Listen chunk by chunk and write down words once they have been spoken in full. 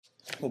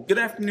Well, good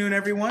afternoon,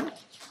 everyone.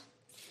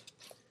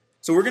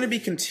 So we're going to be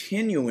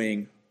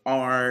continuing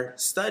our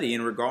study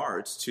in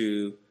regards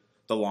to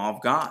the law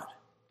of God.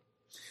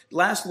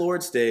 Last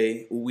Lord's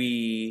Day,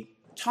 we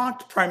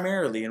talked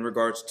primarily in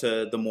regards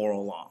to the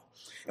moral law.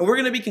 And we're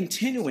going to be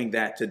continuing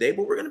that today,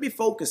 but we're going to be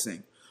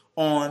focusing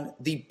on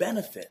the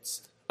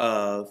benefits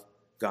of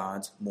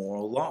God's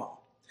moral law.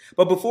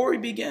 But before we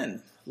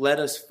begin, let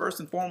us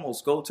first and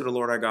foremost go to the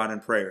Lord our God in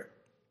prayer.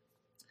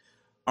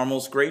 Our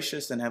most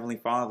gracious and heavenly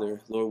Father,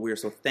 Lord, we are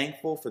so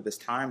thankful for this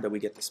time that we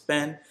get to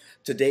spend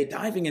today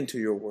diving into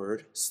your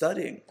word,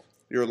 studying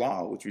your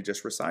law, which we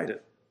just recited.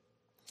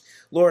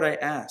 Lord, I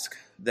ask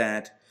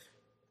that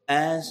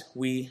as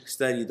we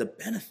study the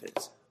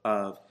benefits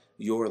of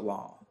your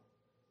law,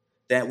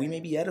 that we may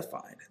be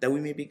edified, that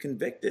we may be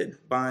convicted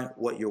by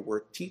what your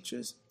word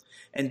teaches,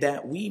 and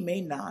that we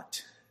may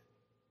not,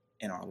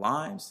 in our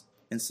lives,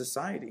 in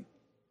society,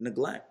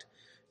 neglect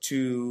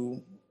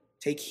to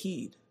take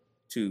heed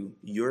to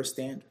your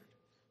standard,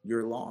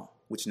 your law,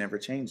 which never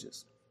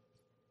changes.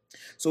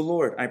 So,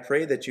 Lord, I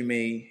pray that you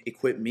may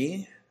equip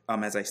me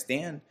as I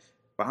stand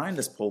behind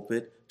this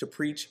pulpit to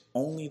preach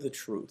only the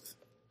truth,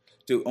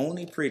 to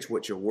only preach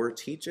what your word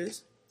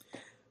teaches,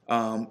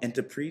 and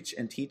to preach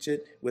and teach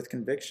it with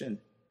conviction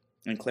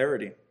and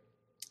clarity.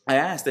 I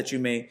ask that you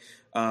may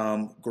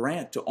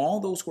grant to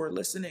all those who are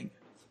listening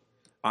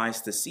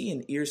eyes to see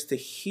and ears to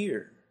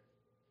hear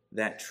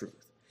that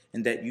truth,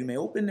 and that you may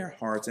open their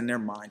hearts and their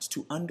minds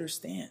to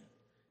understand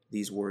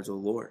these words, O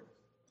Lord.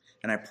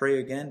 And I pray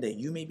again that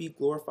you may be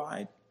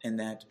glorified and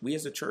that we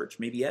as a church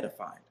may be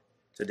edified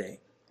today.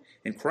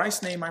 In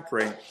Christ's name I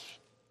pray,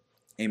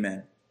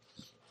 amen.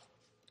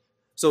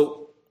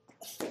 So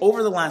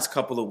over the last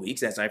couple of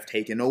weeks, as I've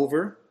taken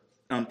over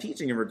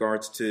teaching in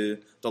regards to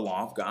the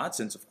law of God,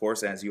 since, of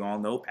course, as you all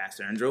know,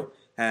 Pastor Andrew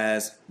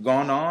has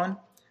gone on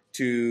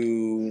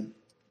to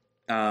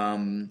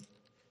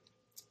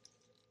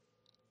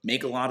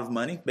make a lot of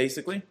money,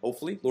 basically,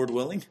 hopefully, Lord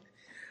willing.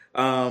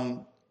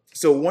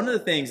 So one of the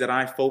things that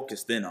I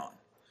focused in on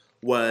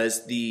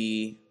was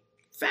the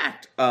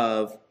fact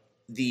of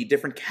the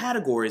different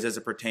categories as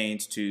it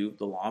pertains to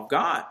the law of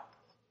God.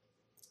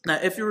 Now,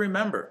 if you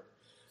remember,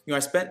 I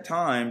spent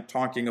time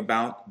talking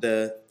about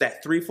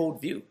that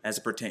threefold view as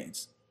it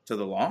pertains to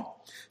the law,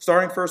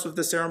 starting first with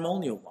the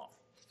ceremonial law.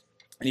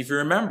 And if you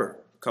remember,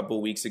 a couple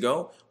of weeks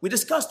ago, we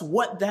discussed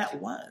what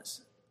that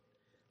was.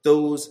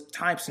 Those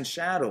types and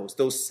shadows,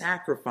 those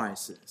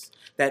sacrifices,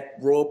 that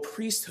royal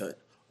priesthood,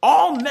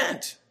 all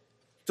meant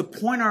to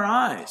point our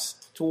eyes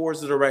towards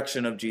the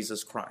direction of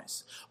Jesus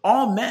Christ.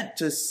 All meant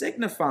to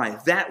signify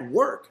that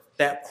work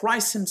that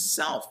Christ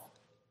himself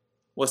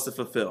was to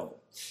fulfill.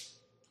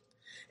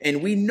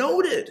 And we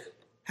noted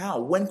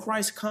how when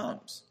Christ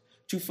comes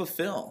to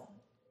fulfill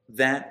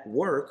that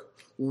work,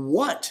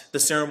 what the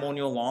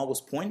ceremonial law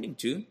was pointing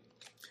to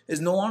is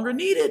no longer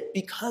needed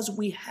because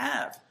we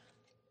have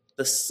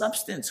the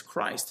substance,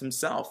 Christ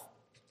himself.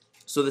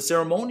 So the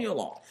ceremonial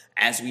law,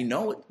 as we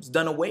know it, is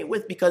done away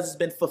with because it's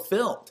been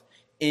fulfilled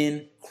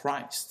in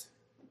Christ.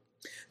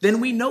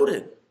 Then we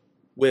noted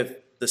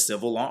with the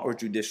civil law or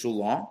judicial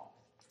law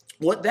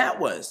what that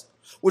was,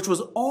 which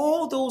was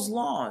all those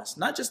laws,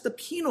 not just the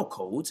penal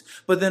codes,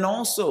 but then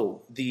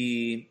also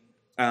the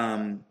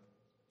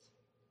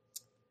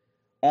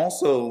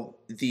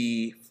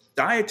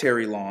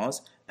dietary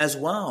laws, as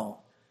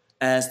well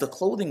as the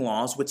clothing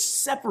laws, which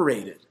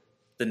separated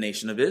the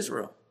nation of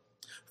Israel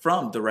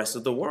from the rest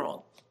of the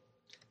world.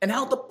 And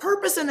how the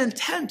purpose and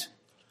intent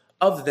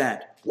of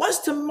that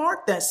was to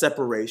mark that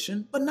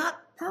separation, but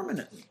not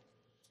permanently.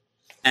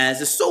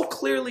 As is so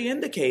clearly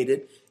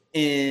indicated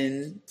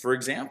in, for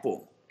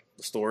example,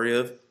 the story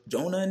of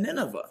Jonah and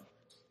Nineveh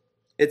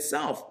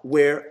itself,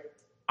 where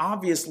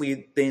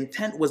obviously the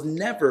intent was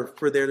never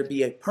for there to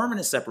be a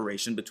permanent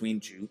separation between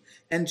Jew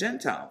and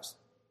Gentiles.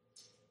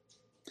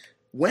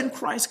 When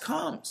Christ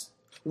comes,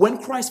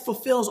 when Christ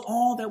fulfills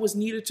all that was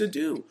needed to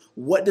do,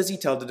 what does he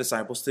tell the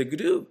disciples to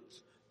do?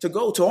 To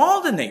go to all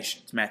the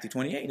nations, Matthew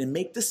 28, and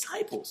make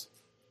disciples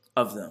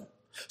of them.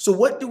 So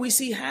what do we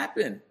see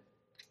happen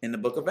in the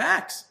book of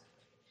Acts?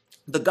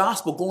 The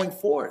gospel going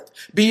forth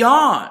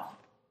beyond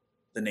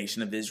the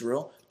nation of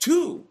Israel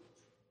to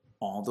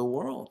all the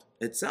world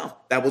itself.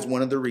 That was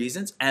one of the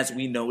reasons, as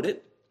we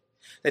noted,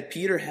 that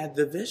Peter had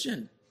the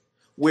vision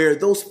where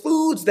those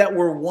foods that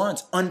were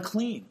once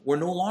unclean were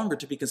no longer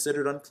to be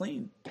considered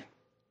unclean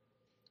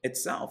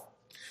itself.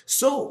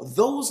 So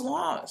those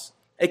laws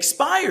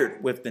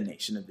expired with the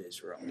nation of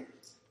Israel.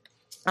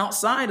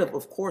 Outside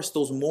of course,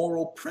 those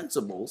moral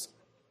principles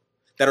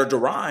that are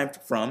derived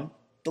from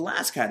the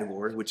last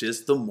category, which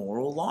is the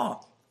moral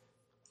law.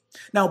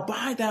 Now,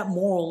 by that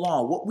moral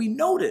law, what we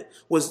noted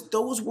was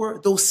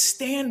those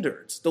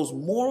standards, those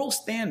moral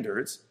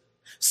standards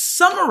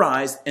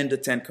summarized in the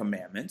Ten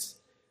Commandments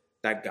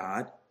that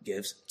God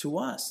gives to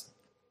us.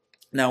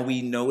 Now,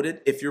 we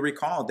noted, if you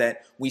recall,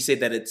 that we say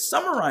that it's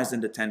summarized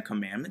in the Ten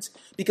Commandments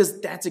because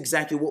that's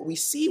exactly what we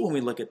see when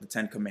we look at the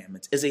Ten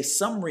Commandments, is a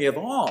summary of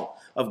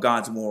all of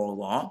God's moral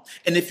law.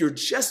 And if you're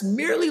just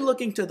merely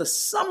looking to the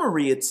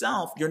summary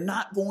itself, you're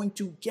not going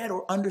to get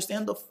or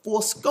understand the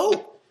full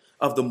scope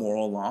of the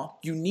moral law.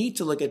 You need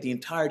to look at the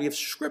entirety of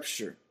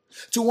Scripture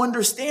to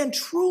understand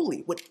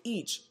truly what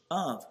each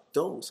of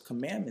those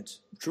commandments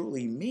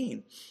truly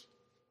mean.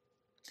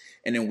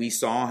 And then we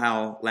saw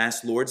how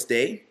last Lord's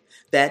Day,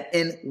 that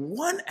in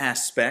one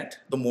aspect,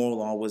 the moral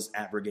law was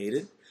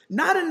abrogated,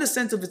 not in the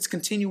sense of its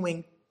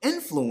continuing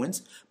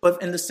influence,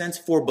 but in the sense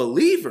for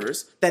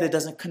believers that it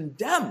doesn't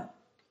condemn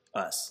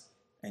us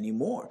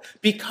anymore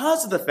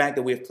because of the fact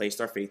that we have placed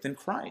our faith in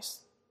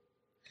Christ.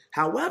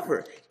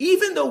 However,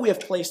 even though we have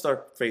placed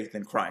our faith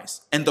in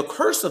Christ and the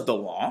curse of the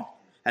law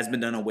has been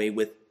done away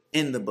with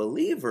in the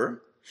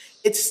believer,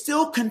 it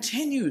still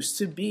continues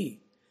to be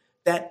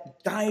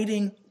that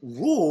guiding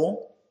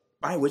rule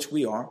by which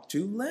we are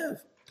to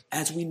live.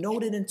 As we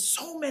noted in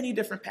so many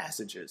different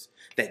passages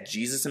that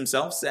Jesus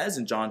himself says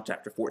in John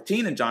chapter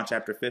 14 and John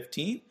chapter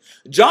 15.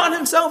 John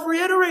himself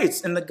reiterates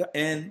in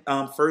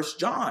 1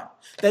 John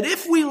that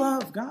if we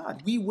love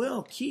God, we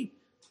will keep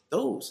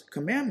those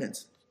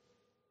commandments.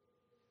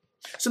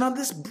 So now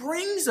this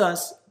brings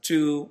us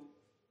to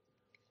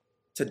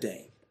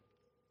today.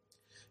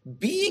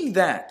 Being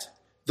that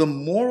the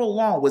moral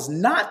law was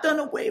not done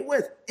away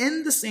with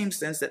in the same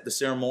sense that the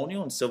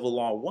ceremonial and civil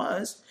law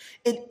was,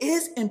 it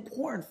is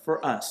important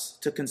for us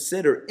to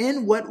consider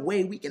in what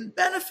way we can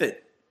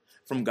benefit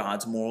from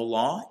God's moral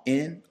law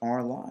in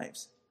our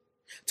lives.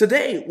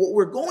 Today, what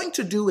we're going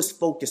to do is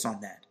focus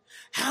on that,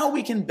 how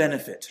we can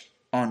benefit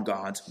on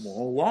God's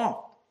moral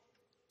law.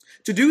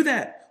 To do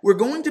that, we're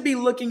going to be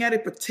looking at a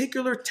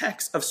particular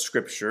text of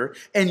Scripture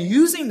and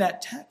using that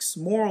text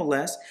more or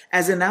less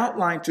as an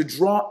outline to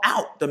draw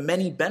out the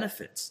many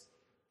benefits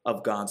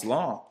of God's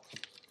law.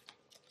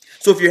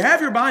 So if you have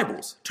your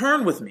Bibles,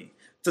 turn with me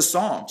to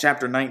Psalm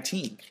chapter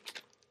 19.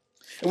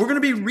 And we're going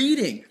to be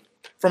reading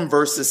from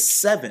verses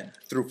 7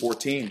 through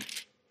 14.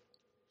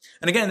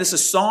 And again, this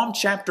is Psalm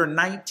chapter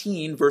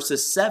 19,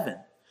 verses 7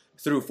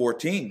 through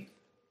 14.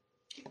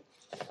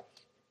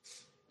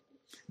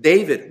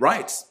 David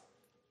writes,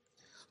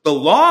 "The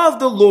law of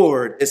the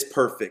Lord is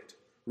perfect,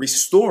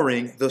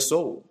 restoring the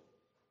soul.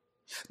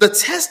 The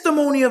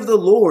testimony of the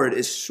Lord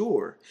is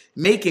sure,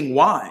 making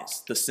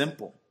wise the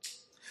simple.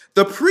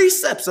 The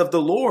precepts of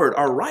the Lord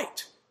are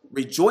right,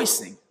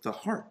 rejoicing the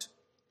heart.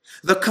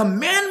 The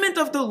commandment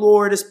of the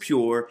Lord is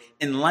pure,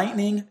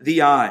 enlightening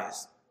the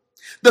eyes.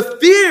 The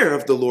fear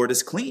of the Lord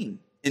is clean,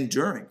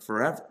 enduring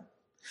forever.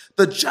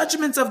 The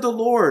judgments of the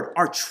Lord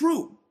are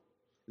true.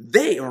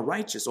 They are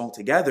righteous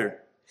altogether.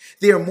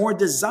 They are more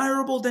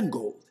desirable than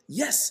gold,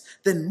 yes,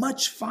 than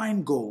much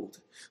fine gold,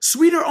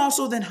 sweeter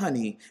also than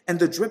honey and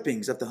the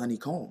drippings of the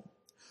honeycomb.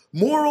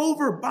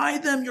 Moreover, by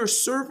them your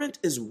servant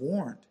is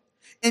warned.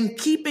 In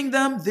keeping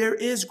them there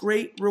is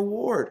great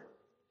reward.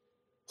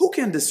 Who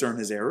can discern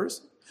his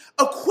errors?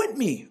 Acquit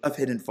me of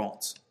hidden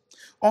faults.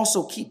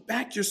 Also keep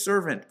back your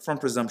servant from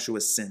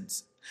presumptuous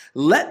sins.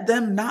 Let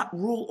them not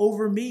rule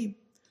over me.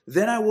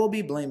 Then I will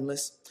be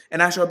blameless,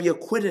 and I shall be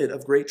acquitted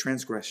of great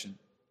transgression.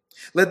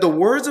 Let the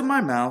words of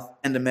my mouth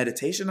and the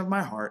meditation of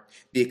my heart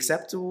be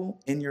acceptable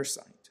in your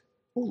sight,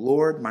 O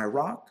Lord, my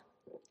rock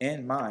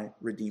and my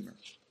redeemer."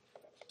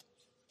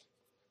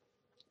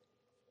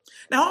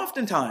 Now,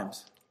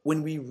 oftentimes,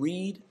 when we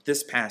read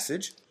this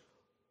passage,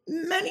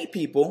 many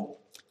people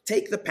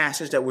take the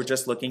passage that we're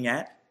just looking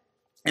at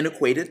and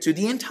equate it to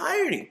the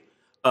entirety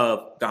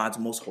of God's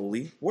most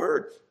holy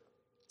word.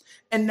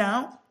 And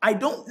now, I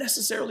don't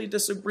necessarily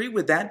disagree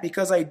with that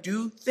because I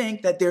do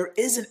think that there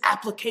is an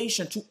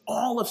application to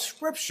all of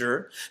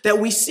Scripture that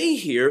we see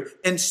here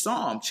in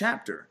Psalm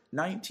chapter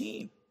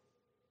 19.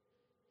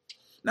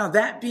 Now,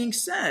 that being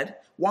said,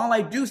 while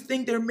I do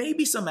think there may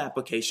be some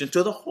application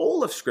to the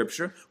whole of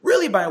Scripture,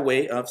 really by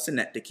way of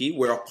synecdoche,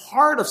 where a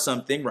part of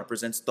something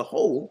represents the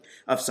whole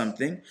of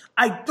something,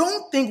 I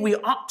don't think we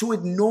ought to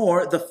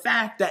ignore the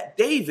fact that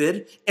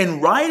David,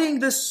 in writing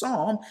this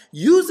psalm,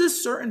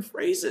 uses certain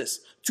phrases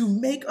to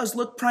make us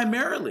look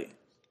primarily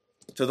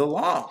to the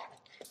law.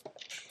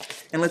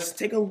 And let's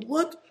take a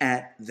look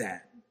at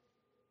that.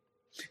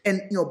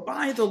 And,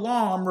 by the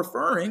law, I'm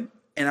referring,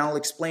 and I'll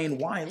explain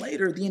why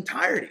later, the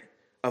entirety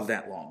of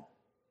that law.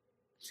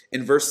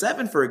 In verse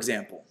 7, for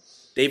example,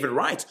 David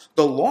writes,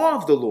 "The law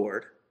of the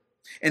Lord,"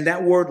 and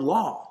that word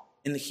law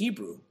in the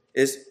Hebrew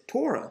is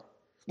Torah,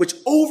 which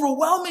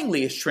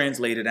overwhelmingly is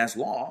translated as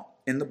law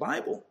in the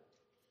Bible.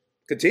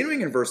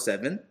 Continuing in verse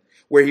 7,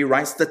 where he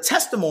writes, "The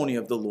testimony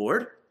of the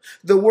Lord,"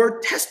 the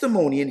word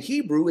testimony in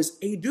Hebrew is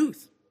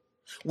eduth,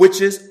 which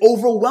is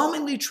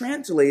overwhelmingly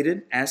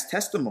translated as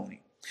testimony.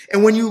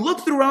 And when you look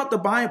throughout the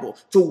Bible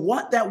to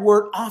what that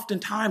word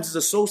oftentimes is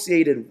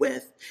associated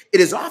with, it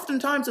is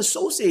oftentimes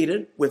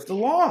associated with the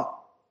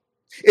law.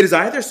 It is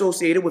either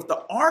associated with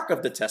the ark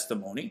of the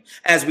testimony,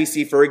 as we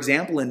see, for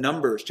example, in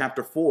Numbers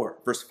chapter 4,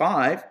 verse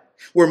 5,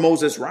 where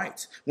Moses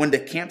writes, "When the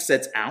camp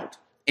sets out,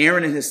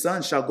 Aaron and his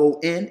sons shall go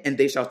in, and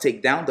they shall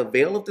take down the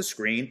veil of the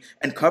screen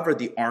and cover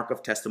the ark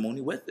of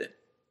testimony with it.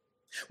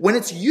 When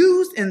it's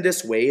used in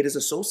this way, it is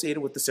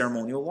associated with the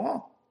ceremonial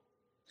law.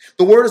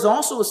 The word is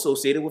also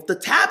associated with the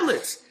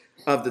tablets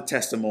of the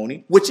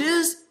testimony, which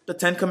is the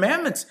Ten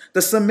Commandments,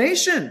 the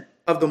summation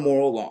of the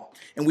moral law.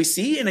 And we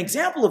see an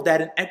example of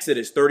that in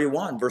Exodus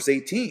 31, verse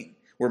 18,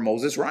 where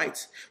Moses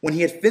writes, when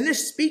he had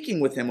finished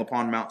speaking with him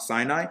upon Mount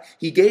Sinai,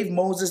 he gave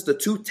Moses the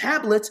 2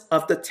 tablets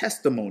of the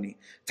testimony,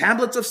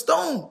 tablets of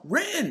stone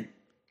written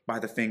by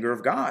the finger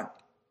of God.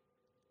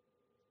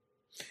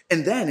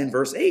 And then in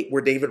verse 8,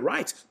 where David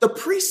writes, the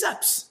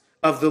precepts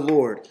of the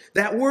Lord.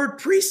 That word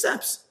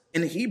precepts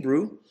in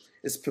Hebrew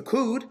is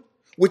pakud,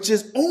 which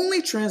is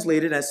only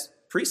translated as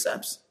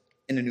precepts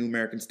in the New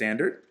American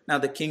Standard. Now,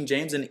 the King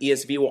James and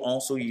ESV will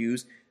also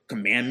use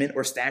commandment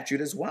or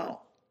statute as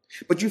well.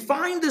 But you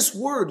find this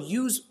word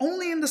used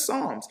only in the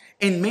Psalms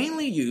and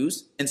mainly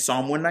used in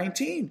Psalm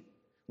 119,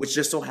 which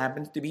just so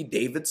happens to be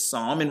David's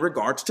psalm in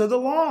regards to the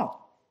law.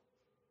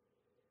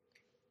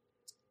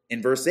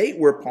 In verse 8,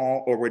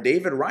 where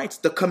David writes,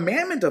 the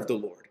commandment of the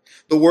Lord.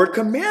 The word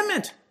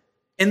commandment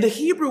in the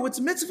Hebrew, it's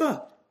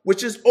mitzvah,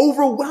 which is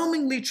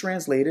overwhelmingly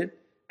translated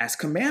as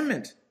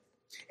commandment.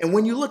 And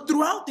when you look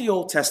throughout the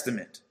Old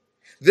Testament,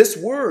 this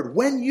word,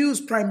 when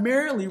used,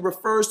 primarily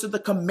refers to the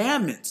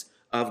commandments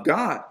of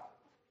God.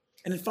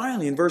 And then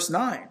finally, in verse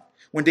 9,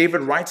 when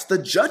David writes the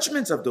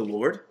judgments of the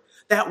Lord,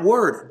 that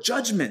word,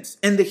 judgments,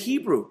 in the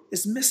Hebrew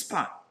is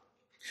mishpat,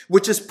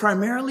 which is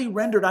primarily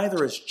rendered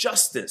either as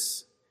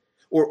justice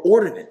or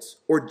ordinance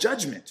or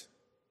judgment.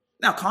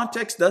 Now,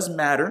 context does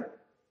matter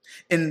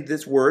in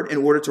this word in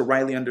order to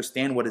rightly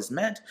understand what is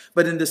meant.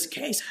 But in this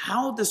case,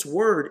 how this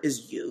word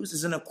is used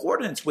is in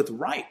accordance with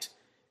right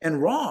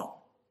and wrong.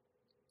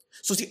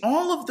 So see,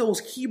 all of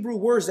those Hebrew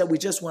words that we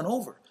just went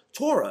over,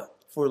 Torah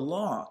for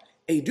law,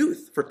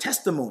 eduth for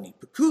testimony,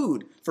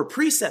 pakud for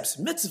precepts,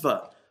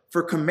 mitzvah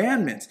for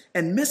commandments,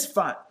 and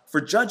mishpat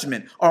for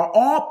judgment, are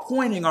all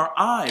pointing our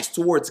eyes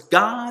towards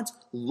God's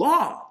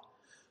law.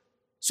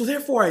 So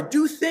therefore, I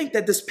do think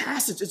that this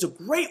passage is a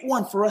great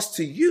one for us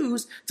to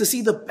use to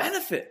see the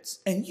benefits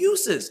and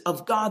uses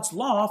of God's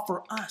law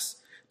for us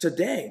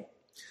today.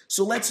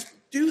 So let's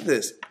do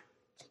this.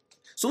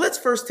 So let's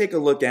first take a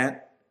look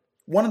at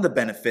one of the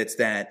benefits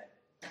that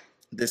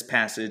this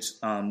passage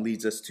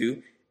leads us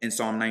to in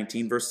Psalm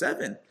 19, verse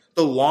 7.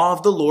 The law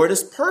of the Lord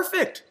is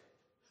perfect,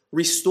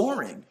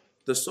 restoring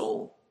the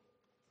soul.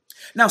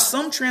 Now,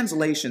 some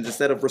translations,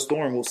 instead of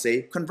restoring, will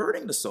say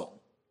converting the soul.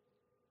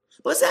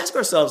 But let's ask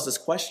ourselves this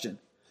question.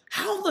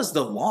 How does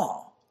the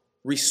law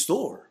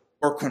restore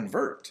or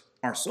convert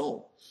our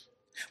soul?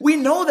 We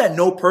know that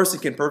no person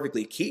can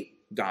perfectly keep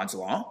God's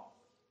law,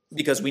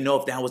 because we know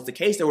if that was the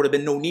case, there would have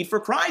been no need for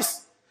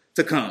Christ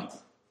to come.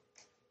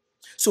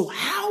 So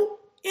how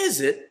is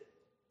it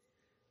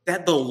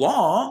that the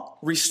law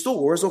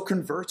restores or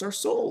converts our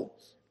soul?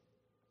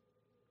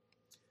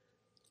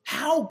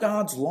 How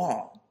God's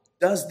law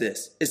does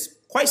this is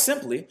quite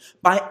simply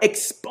by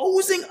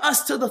exposing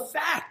us to the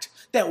fact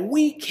that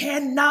we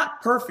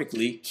cannot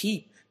perfectly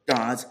keep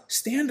God's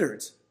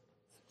standards.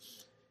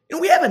 You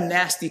know, we have a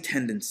nasty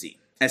tendency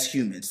as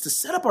humans to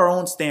set up our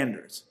own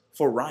standards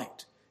for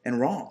right and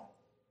wrong.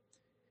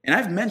 And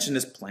I've mentioned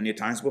this plenty of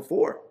times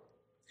before.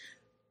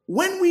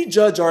 When we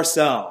judge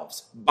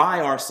ourselves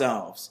by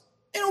ourselves,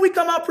 we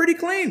come out pretty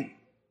clean.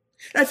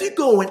 Now, if you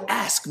go and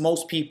ask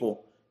most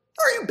people,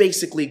 are you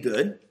basically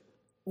good?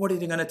 What are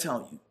they going to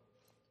tell you?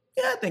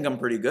 Yeah, I think I'm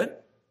pretty good.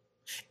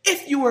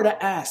 If you were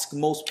to ask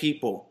most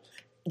people,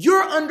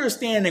 your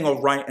understanding of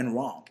right and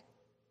wrong,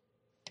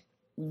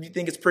 you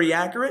think it's pretty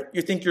accurate?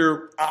 You think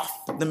you're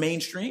off the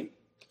mainstream?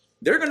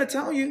 They're going to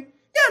tell you,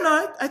 yeah,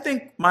 no, I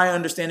think my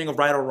understanding of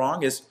right or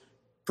wrong is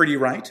pretty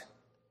right.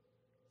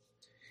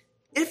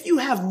 If you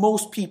have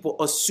most people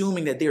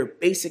assuming that they're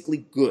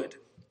basically good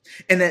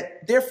and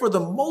that they're for the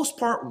most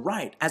part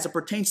right as it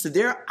pertains to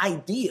their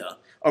idea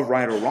of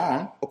right or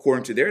wrong,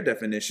 according to their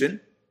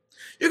definition,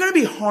 you're going to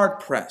be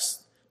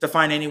hard-pressed to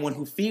find anyone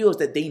who feels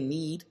that they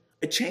need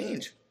a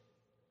change.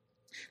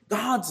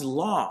 God's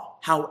law,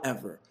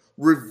 however,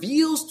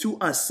 reveals to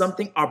us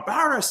something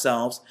about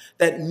ourselves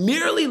that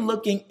merely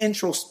looking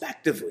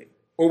introspectively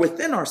or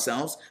within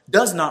ourselves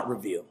does not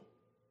reveal.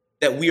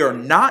 That we are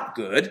not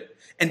good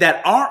and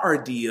that our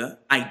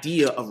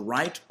idea of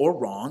right or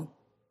wrong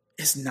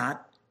is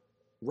not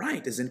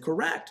right, is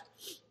incorrect.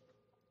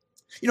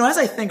 As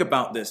I think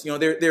about this,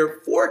 there are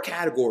 4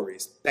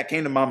 categories that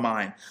came to my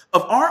mind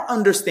of our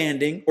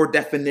understanding or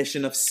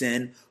definition of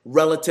sin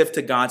relative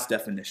to God's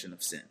definition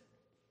of sin.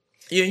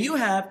 You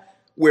have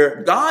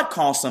where God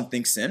calls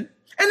something sin,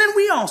 and then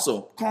we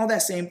also call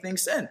that same thing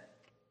sin.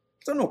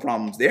 So no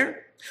problems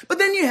there. But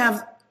then you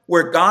have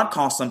where God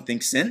calls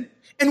something sin,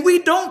 and we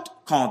don't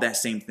call that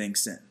same thing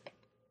sin.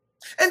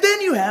 And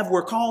then you have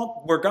where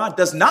God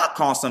does not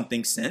call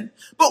something sin,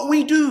 but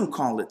we do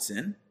call it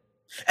sin.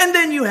 And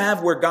then you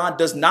have where God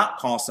does not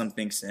call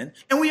something sin,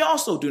 and we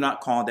also do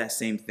not call that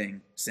same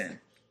thing sin.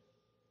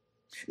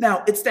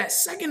 Now, it's that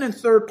second and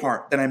third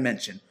part that I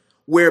mentioned,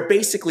 where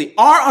basically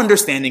our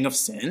understanding of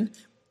sin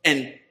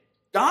and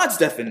God's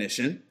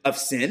definition of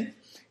sin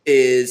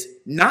is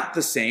not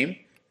the same,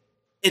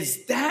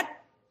 it's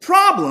that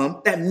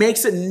problem that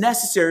makes it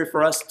necessary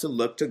for us to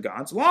look to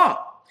God's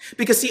law.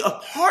 Because see,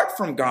 apart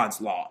from God's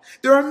law,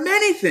 there are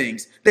many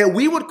things that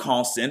we would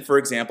call sin, for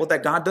example,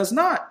 that God does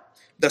not,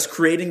 thus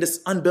creating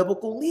this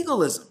unbiblical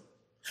legalism.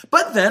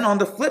 But then on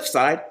the flip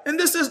side, and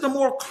this is the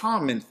more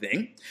common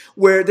thing,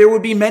 where there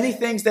would be many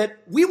things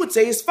that we would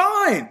say is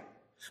fine,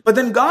 but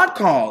then God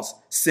calls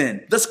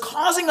sin, thus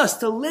causing us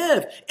to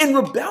live in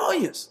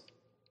rebellion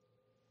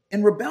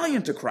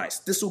to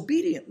Christ,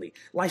 disobediently,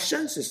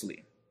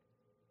 licentiously.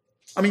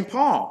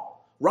 Paul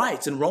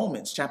writes in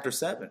Romans chapter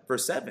 7,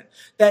 verse 7,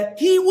 that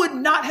he would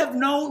not have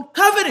known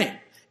coveting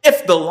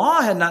if the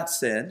law had not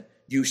said,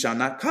 you shall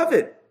not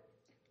covet.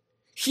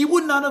 He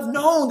would not have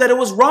known that it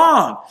was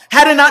wrong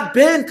had it not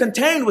been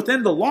contained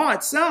within the law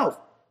itself.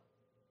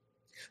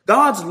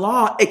 God's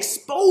law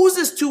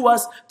exposes to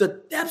us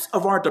the depths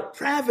of our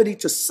depravity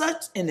to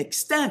such an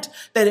extent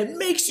that it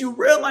makes you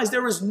realize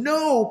there is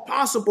no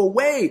possible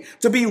way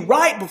to be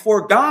right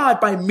before God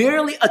by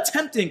merely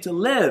attempting to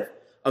live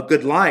a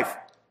good life.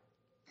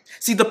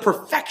 See, the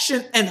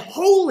perfection and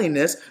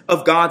holiness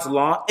of God's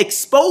law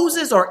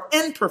exposes our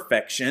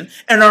imperfection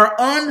and our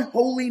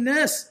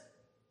unholiness.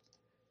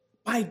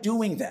 By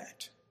doing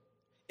that,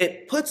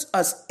 it puts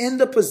us in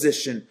the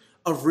position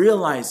of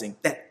realizing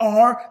that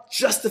our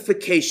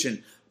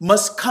justification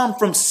must come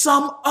from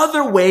some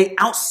other way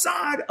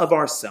outside of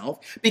ourselves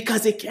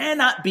because it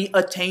cannot be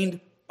attained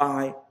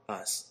by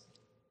us.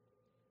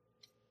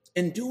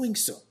 In doing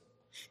so,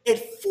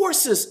 it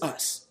forces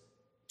us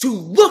to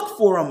look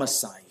for a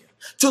Messiah,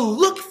 to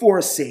look for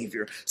a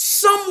Savior,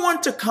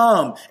 someone to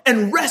come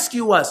and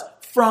rescue us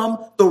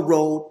from the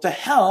road to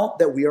hell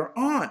that we are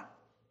on.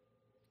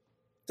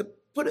 To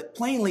put it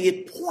plainly,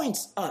 it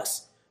points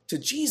us to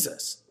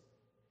Jesus.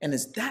 And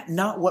is that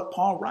not what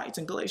Paul writes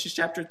in Galatians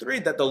chapter 3,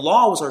 that the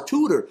law was our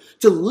tutor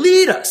to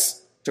lead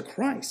us to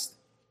Christ?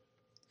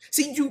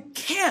 See, you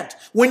can't,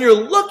 when you're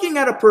looking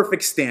at a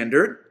perfect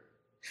standard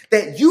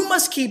that you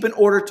must keep in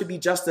order to be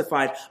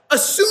justified,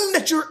 assume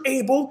that you're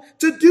able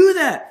to do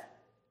that.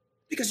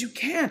 Because you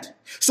can't.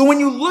 So when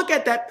you look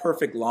at that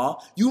perfect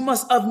law, you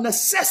must of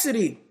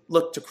necessity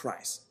look to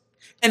Christ.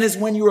 And it's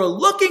when you are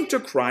looking to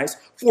Christ,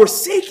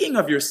 forsaking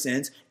of your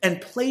sins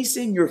and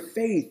placing your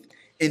faith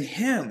in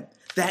him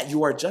that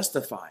you are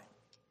justified.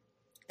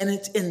 And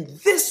it's in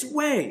this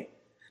way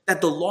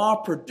that the law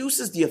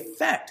produces the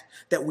effect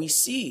that we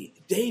see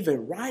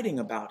David writing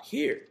about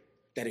here,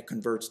 that it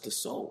converts the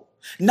soul.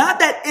 Not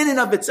that in and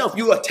of itself,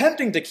 you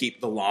attempting to keep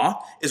the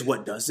law is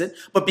what does it,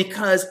 but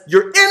because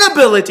your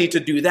inability to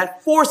do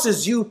that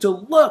forces you to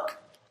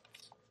look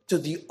to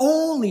the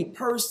only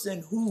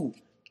person who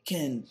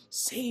can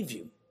save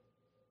you,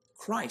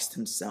 Christ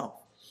himself.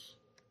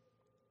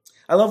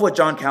 I love what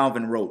John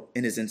Calvin wrote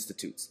in his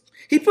Institutes.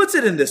 He puts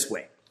it in this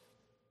way: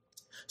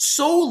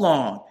 so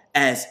long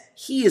as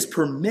he is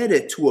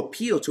permitted to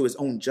appeal to his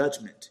own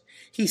judgment,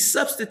 he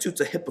substitutes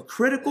a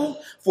hypocritical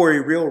for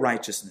a real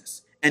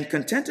righteousness, and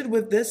contented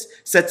with this,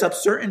 sets up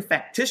certain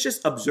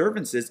factitious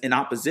observances in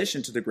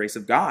opposition to the grace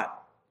of God.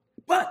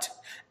 But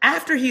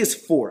after he is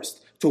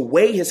forced to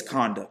weigh his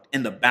conduct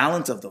in the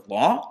balance of the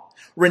law,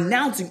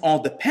 renouncing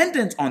all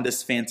dependence on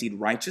this fancied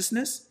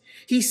righteousness,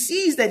 he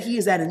sees that he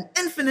is at an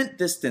infinite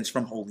distance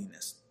from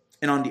holiness.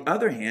 And on the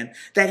other hand,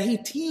 that he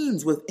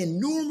teems with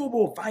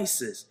innumerable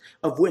vices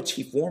of which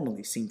he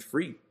formerly seemed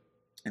free.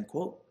 End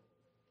quote.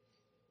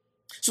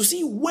 So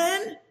see,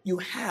 when you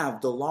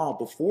have the law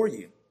before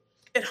you,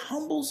 it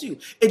humbles you.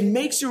 It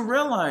makes you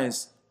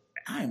realize,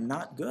 I am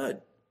not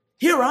good.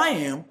 Here I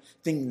am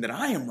thinking that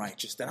I am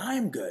righteous, that I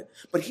am good.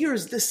 But here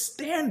is this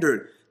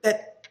standard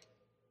that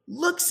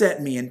looks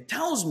at me and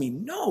tells me,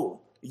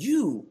 no,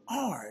 you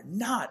are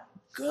not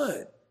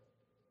good.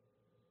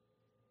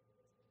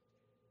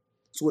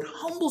 So it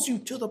humbles you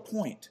to the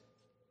point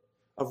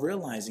of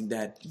realizing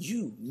that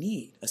you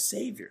need a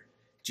Savior,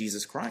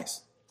 Jesus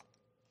Christ.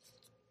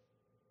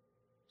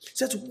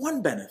 So that's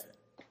one benefit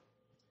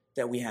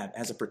that we have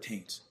as it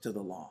pertains to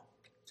the law.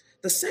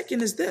 The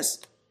second is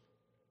this.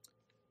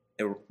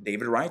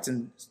 David writes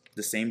in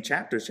the same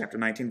chapter, chapter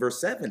 19, verse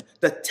 7,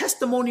 the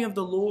testimony of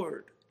the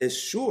Lord is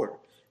sure,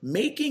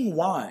 making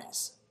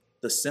wise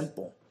the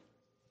simple.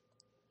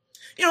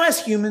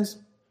 As humans,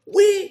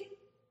 we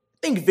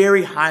think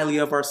very highly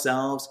of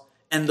ourselves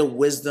and the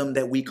wisdom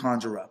that we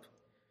conjure up.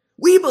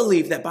 We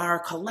believe that by our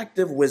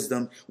collective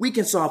wisdom, we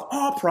can solve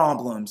all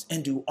problems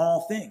and do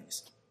all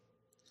things.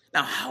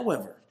 Now,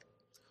 however,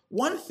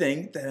 one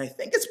thing that I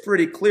think is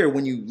pretty clear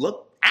when you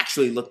look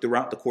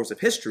throughout the course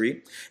of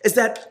history is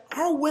that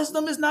our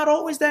wisdom is not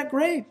always that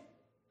great.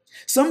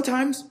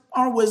 Sometimes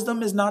our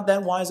wisdom is not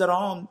that wise at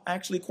all, and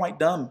actually quite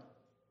dumb.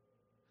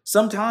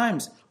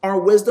 Sometimes our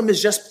wisdom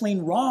is just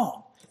plain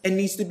wrong and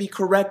needs to be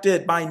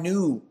corrected by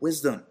new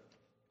wisdom.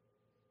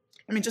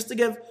 Just to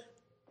give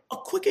a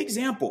quick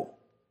example,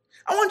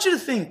 I want you to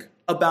think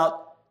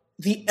about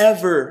the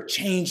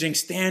ever-changing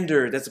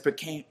standard as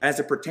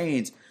it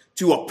pertains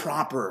to a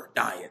proper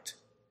diet.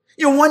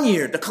 One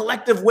year, the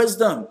collective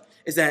wisdom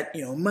is that,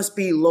 it must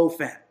be low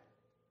fat.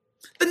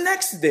 The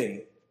next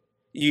day,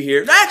 you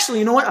hear,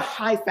 actually, a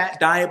high fat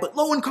diet, but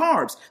low in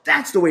carbs.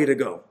 That's the way to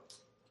go.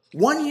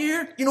 One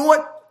year,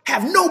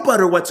 have no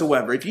butter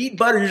whatsoever. If you eat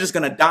butter, you're just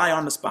going to die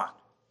on the spot.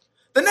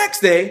 The next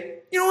day,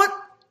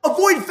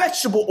 avoid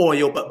vegetable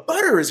oil, but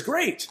butter is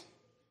great.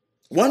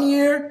 One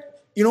year,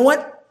 you don't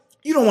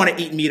want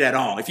to eat meat at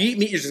all. If you eat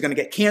meat, you're just going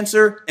to get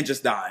cancer and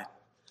just die.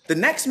 The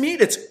next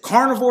meat, it's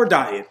carnivore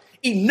diet.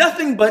 Eat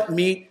nothing but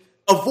meat.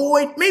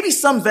 Avoid maybe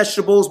some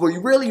vegetables, but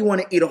you really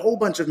want to eat a whole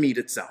bunch of meat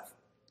itself.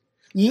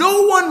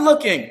 No one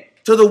looking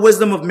to the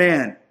wisdom of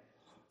man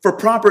for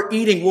proper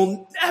eating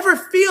will ever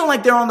feel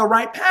like they're on the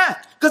right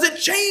path because it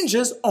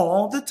changes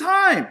all the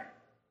time.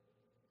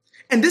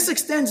 And this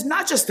extends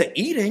not just to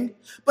eating,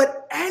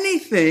 but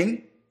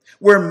anything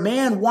where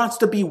man wants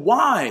to be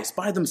wise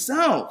by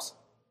themselves.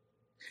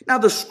 Now,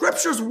 the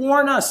scriptures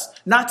warn us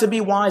not to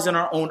be wise in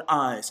our own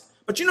eyes.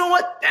 But you know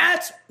what?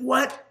 That's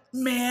what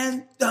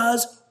man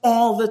does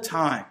all the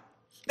time.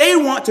 They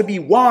want to be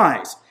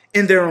wise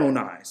in their own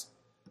eyes.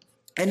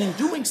 And in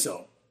doing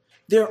so,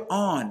 they're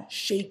on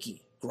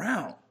shaky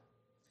ground.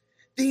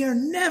 They are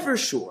never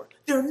sure.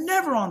 They're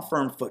never on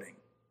firm footing.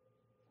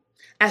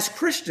 As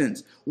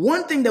Christians,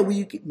 one thing that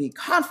we can be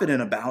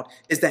confident about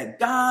is that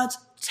God's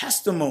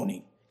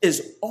testimony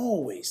is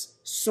always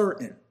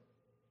certain.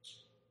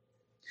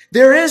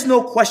 There is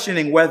no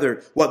questioning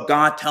whether what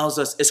God tells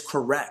us is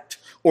correct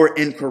or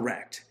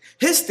incorrect.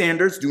 His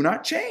standards do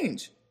not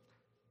change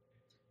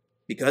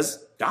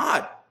because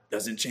God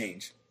doesn't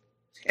change.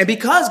 And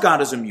because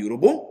God is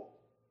immutable,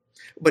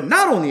 but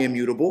not only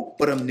immutable,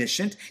 but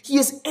omniscient, he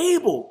is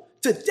able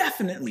to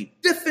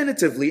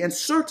definitively, and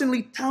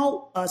certainly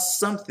tell us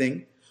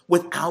something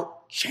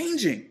without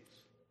changing.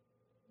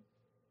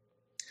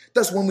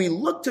 Thus, when we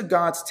look to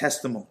God's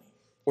testimony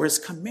or his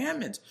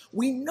commandments,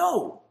 we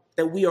know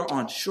that we are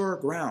on sure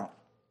ground.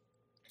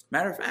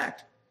 Matter of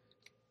fact,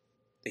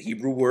 the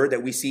Hebrew word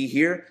that we see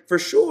here for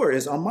sure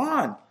is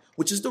aman,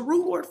 which is the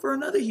root word for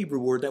another Hebrew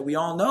word that we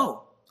all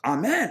know,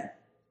 amen.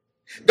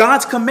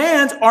 God's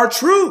commands are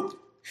true.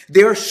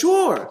 They are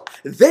sure.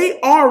 They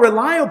are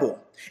reliable.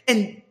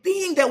 And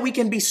being that we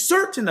can be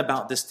certain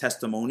about this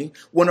testimony,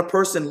 when a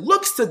person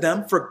looks to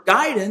them for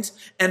guidance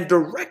and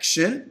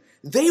direction,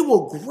 they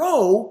will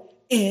grow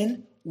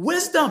in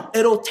wisdom.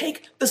 It'll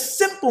take the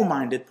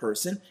simple-minded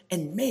person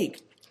and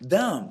make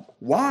them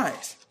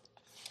wise.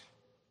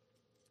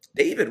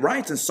 David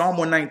writes in Psalm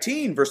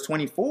 119, verse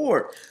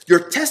 24, "Your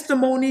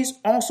testimonies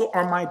also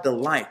are my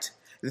delight.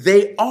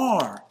 They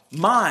are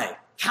my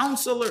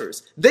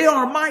counselors. They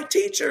are my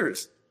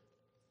teachers."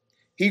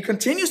 He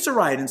continues to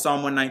write in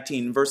Psalm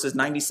 119, verses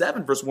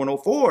 97, verse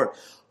 104,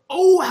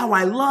 "Oh, how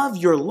I love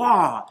your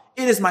law.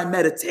 It is my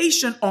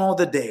meditation all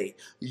the day.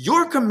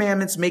 Your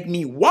commandments make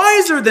me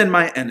wiser than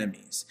my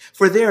enemies,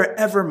 for they are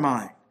ever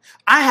mine.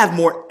 I have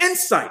more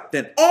insight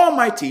than all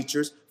my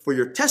teachers, for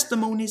your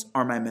testimonies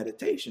are my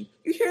meditation."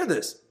 You hear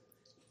this?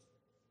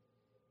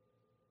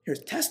 Your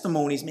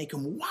testimonies make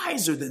him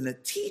wiser than the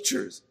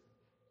teachers,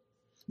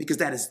 because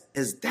that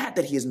is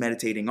that he is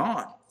meditating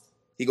on.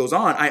 He goes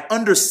on, "I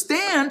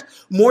understand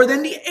more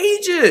than the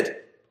aged."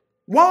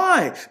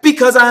 Why?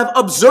 "Because I have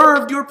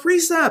observed your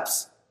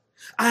precepts.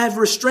 I have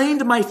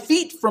restrained my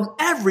feet from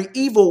every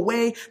evil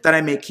way that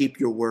I may keep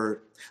your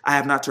word. I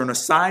have not turned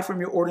aside from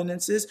your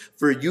ordinances,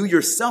 for you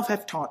yourself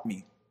have taught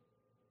me."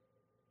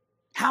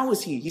 How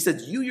is he? He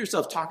says, you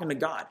yourself talking to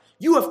God.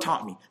 You have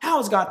taught me. How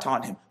has God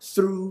taught him?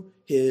 Through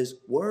his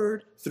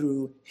word,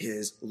 through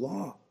his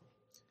law.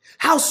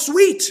 "How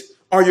sweet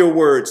are your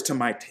words to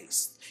my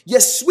taste.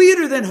 Yes,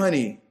 sweeter than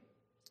honey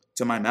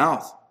to my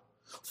mouth.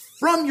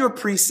 From your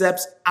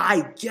precepts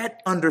I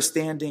get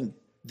understanding.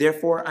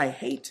 Therefore I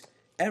hate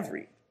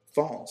every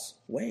false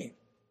way."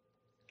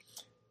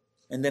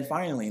 And then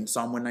finally in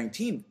Psalm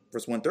 119,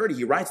 verse 130,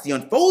 he writes, "The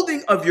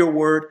unfolding of your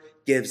word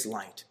gives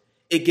light.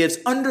 It gives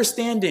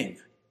understanding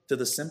to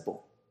the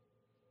simple."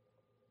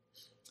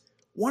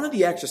 One of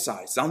the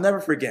exercises I'll never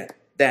forget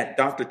that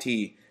Dr.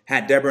 T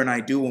had Deborah and I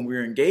do when we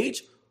were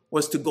engaged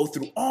was to go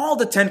through all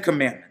the 10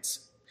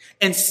 commandments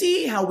and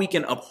see how we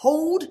can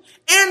uphold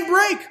and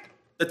break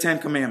the 10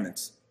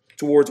 commandments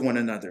towards one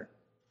another.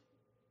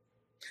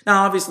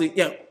 Now, obviously,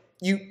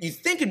 you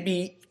think it'd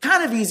be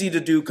kind of easy to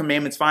do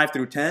commandments 5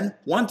 through 10.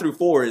 1 through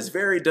 4 is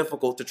very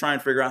difficult to try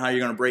and figure out how you're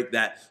going to break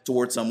that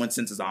towards someone,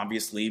 since it's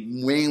obviously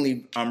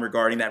mainly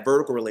regarding that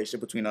vertical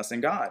relationship between us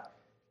and God.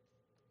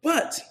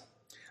 But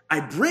I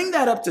bring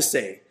that up to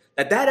say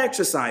that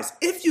exercise,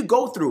 if you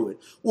go through it,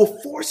 will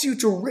force you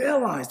to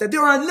realize that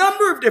there are a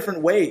number of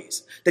different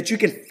ways that you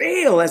can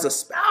fail as a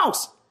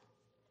spouse.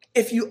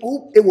 It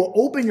will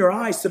open your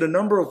eyes to the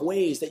number of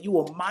ways that you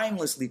will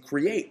mindlessly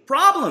create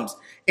problems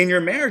in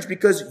your marriage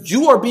because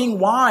you are being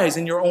wise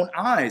in your own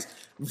eyes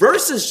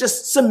versus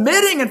just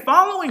submitting and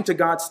following to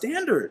God's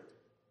standard.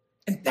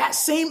 And that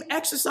same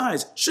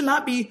exercise should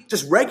not be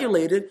just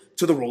regulated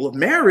to the role of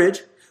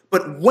marriage,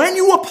 but when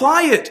you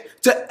apply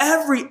it to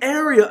every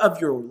area of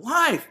your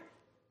life,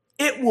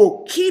 It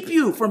will keep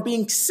you from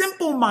being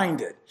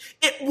simple-minded.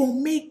 It will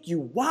make you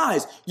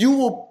wise. You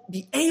will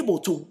be able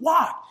to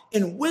walk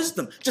in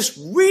wisdom. Just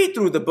read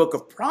through the book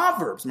of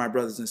Proverbs, my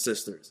brothers and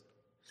sisters.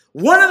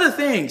 One of the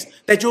things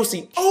that you'll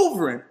see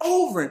over and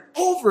over and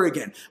over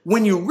again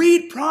when you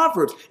read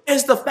Proverbs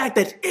is the fact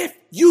that if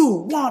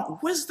you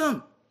want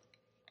wisdom,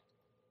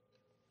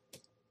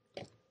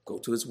 go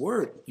to his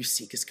word. You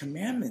seek his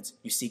commandments.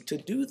 You seek to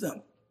do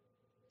them.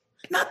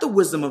 Not the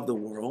wisdom of the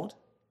world.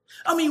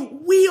 I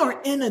mean, we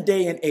are in a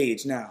day and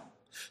age now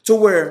to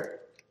where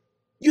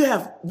we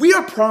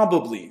are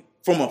probably,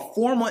 from a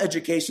formal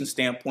education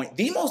standpoint,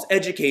 the most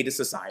educated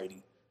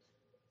society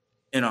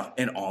in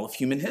all of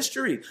human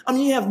history. I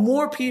mean, you have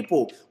more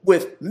people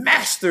with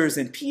masters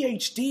and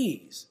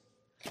PhDs.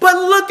 But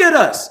look at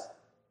us.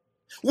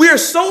 We are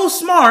so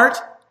smart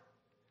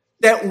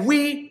that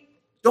we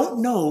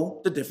don't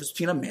know the difference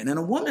between a man and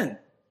a woman.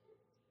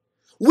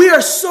 We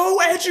are so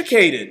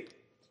educated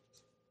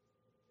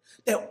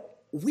that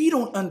we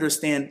don't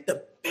understand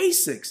the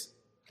basics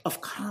of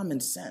common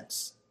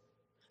sense.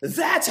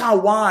 That's how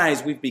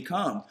wise we've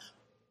become,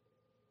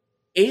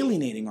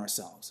 alienating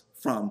ourselves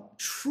from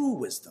true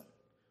wisdom.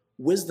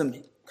 Wisdom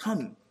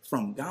comes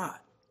from God.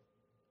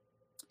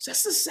 So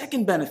that's the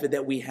second benefit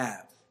that we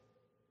have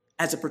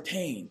as it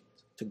pertains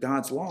to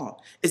God's law,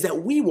 is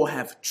that we will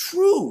have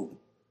true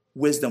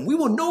wisdom. We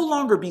will no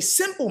longer be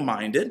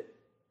simple-minded,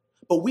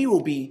 but we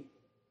will be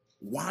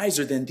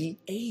wiser than the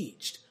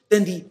aged,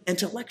 than the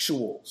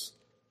intellectuals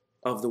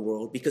of the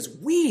world, because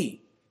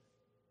we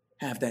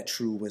have that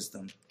true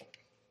wisdom.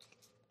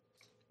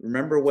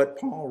 Remember what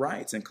Paul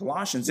writes in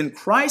Colossians: in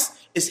Christ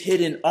is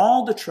hidden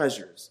all the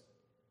treasures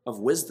of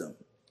wisdom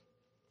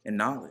and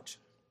knowledge.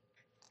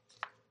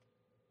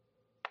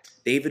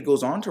 David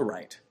goes on to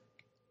write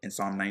in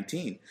Psalm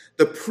 19,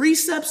 the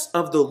precepts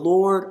of the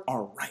Lord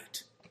are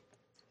right,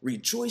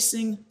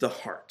 rejoicing the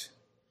heart.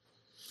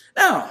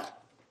 Now,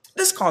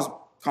 this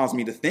caused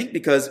me to think,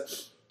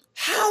 because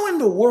how in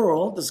the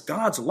world does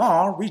God's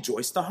law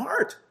rejoice the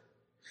heart?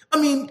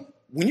 I mean,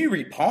 when you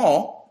read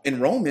Paul in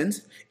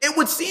Romans, it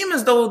would seem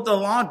as though the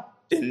law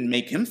didn't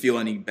make him feel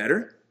any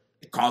better.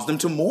 It caused him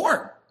to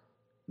mourn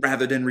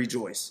rather than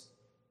rejoice.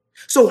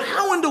 So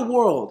how in the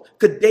world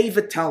could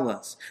David tell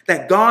us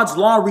that God's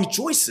law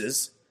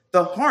rejoices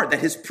the heart, that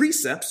his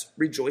precepts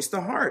rejoice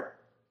the heart?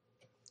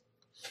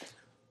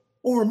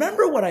 Well,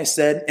 remember what I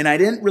said, and I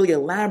didn't really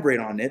elaborate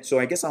on it, so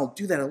I guess I'll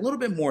do that a little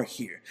bit more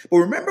here. But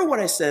remember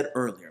what I said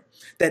earlier,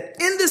 that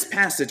in this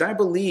passage, I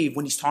believe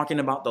when he's talking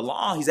about the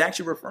law, he's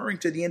actually referring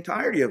to the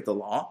entirety of the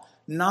law,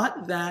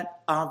 not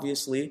that,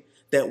 obviously,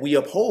 that we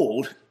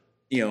uphold,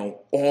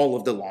 all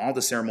of the law,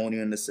 the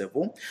ceremonial and the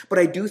civil, but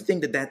I do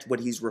think that that's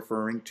what he's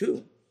referring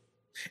to.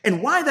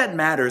 And why that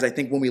matters, I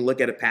think, when we look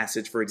at a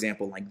passage, for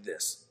example, like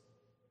this,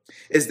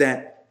 is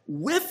that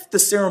with the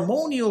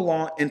ceremonial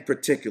law in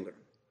particular,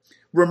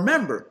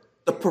 remember,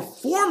 the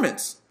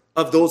performance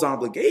of those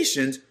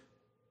obligations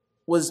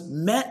was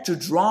meant to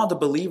draw the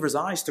believer's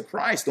eyes to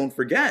Christ. Don't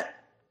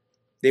forget,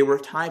 they were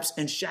types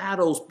and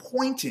shadows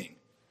pointing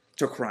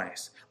to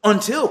Christ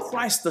until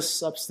Christ, the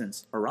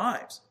substance,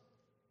 arrives.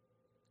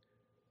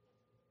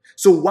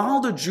 So while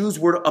the Jews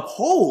were to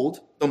uphold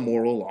the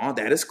moral law,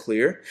 that is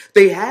clear,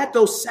 they had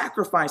those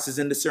sacrifices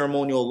in the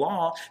ceremonial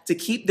law to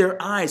keep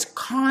their eyes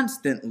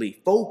constantly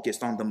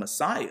focused on the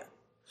Messiah.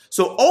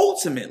 So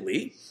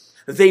ultimately,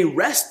 they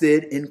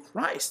rested in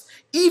Christ,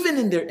 even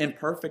in their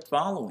imperfect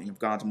following of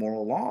God's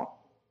moral law.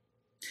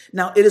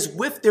 Now, it is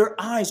with their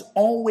eyes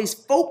always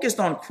focused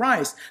on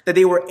Christ that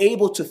they were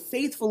able to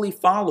faithfully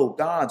follow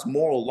God's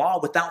moral law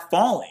without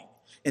falling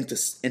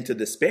into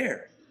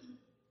despair.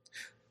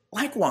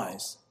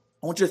 Likewise,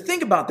 I want you to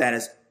think about that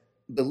as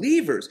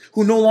believers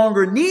who no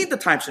longer need the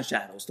types and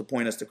shadows to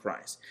point us to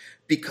Christ.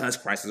 Because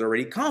Christ has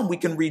already come, we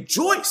can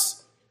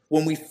rejoice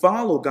when we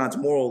follow God's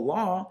moral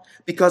law,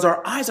 because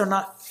our eyes are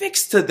not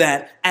fixed to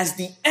that as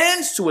the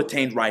ends to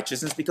attain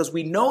righteousness, because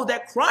we know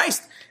that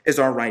Christ is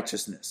our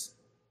righteousness.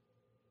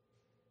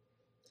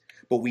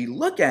 But we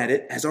look at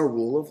it as our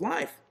rule of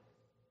life.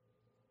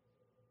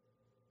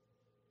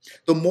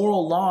 The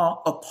moral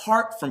law,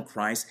 apart from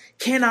Christ,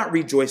 cannot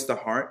rejoice the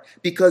heart,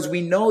 because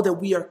we know that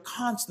we are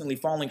constantly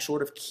falling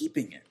short of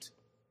keeping it.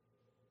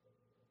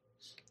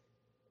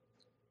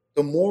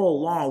 The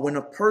moral law, when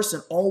a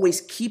person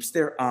always keeps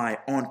their eye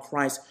on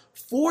Christ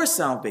for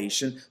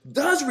salvation,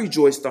 does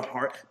rejoice the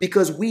heart,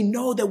 because we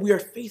know that we are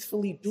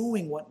faithfully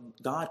doing what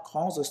God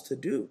calls us to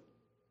do.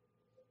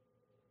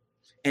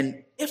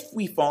 And if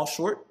we fall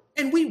short,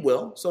 and we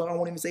will, so I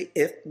won't even say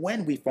if,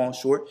 when we fall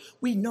short,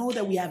 we know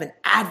that we have an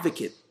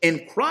advocate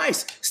in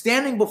Christ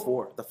standing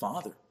before the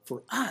Father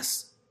for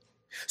us.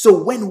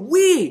 So when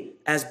we,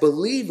 as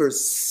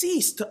believers,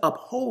 cease to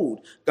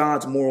uphold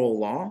God's moral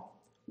law,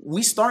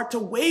 we start to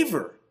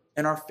waver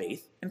in our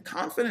faith and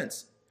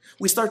confidence.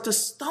 We start to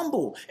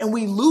stumble and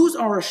we lose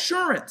our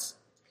assurance.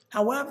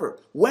 However,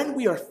 when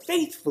we are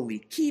faithfully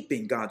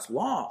keeping God's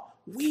law,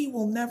 we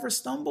will never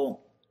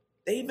stumble.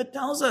 David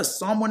tells us,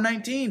 Psalm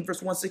 119,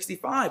 verse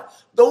 165,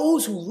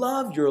 those who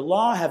love your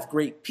law have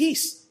great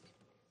peace,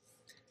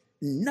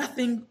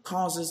 nothing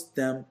causes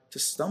them to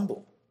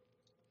stumble.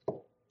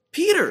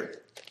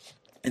 Peter,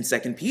 in 2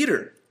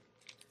 Peter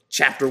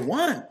chapter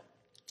 1,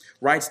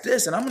 writes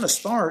this, and I'm going to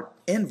start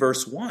in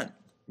verse 1.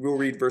 We'll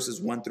read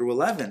verses 1 through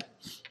 11.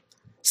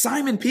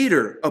 Simon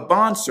Peter, a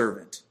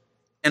bondservant,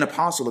 an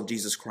apostle of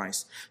Jesus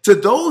Christ, to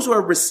those who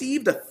have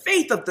received a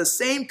faith of the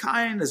same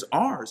kind as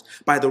ours,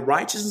 by the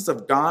righteousness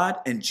of God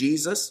and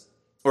Jesus,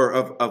 or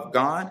of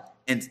God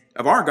and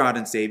of our God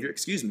and Savior,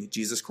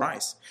 Jesus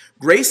Christ.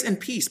 Grace and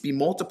peace be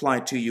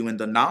multiplied to you in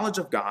the knowledge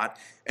of God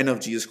and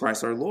of Jesus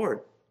Christ our Lord,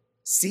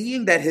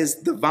 seeing that his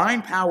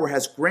divine power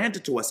has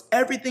granted to us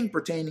everything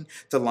pertaining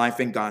to life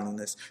and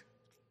godliness,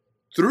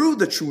 through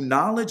the true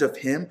knowledge of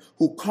him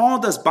who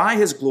called us by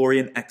his glory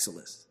and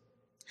excellence.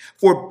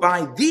 For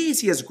by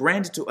these he has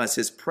granted to us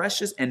his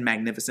precious and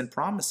magnificent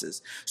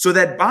promises, so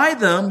that by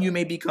them you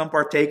may become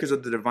partakers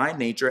of the divine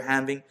nature,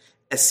 having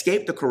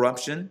escaped the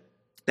corruption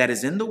that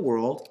is in the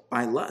world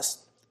by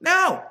lust.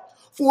 Now,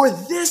 for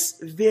this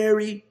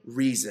very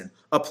reason,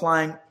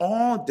 applying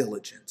all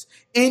diligence,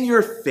 in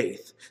your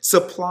faith,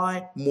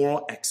 supply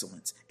moral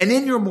excellence, and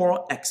in your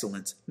moral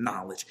excellence,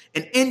 knowledge,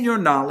 and in your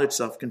knowledge,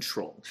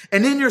 self-control,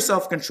 and in your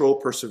self-control,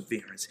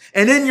 perseverance,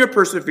 and in your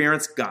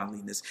perseverance,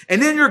 godliness,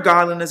 and in your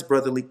godliness,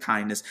 brotherly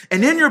kindness,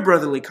 and in your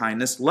brotherly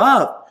kindness,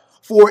 love.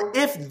 For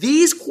if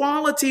these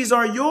qualities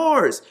are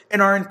yours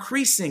and are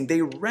increasing,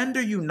 they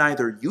render you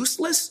neither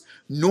useless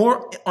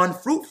nor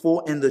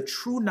unfruitful in the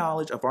true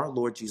knowledge of our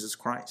Lord Jesus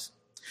Christ.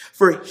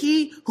 For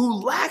he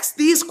who lacks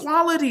these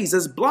qualities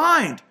is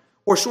blind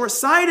or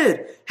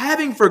short-sighted,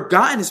 having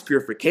forgotten his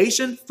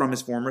purification from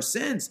his former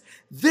sins.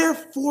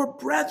 Therefore,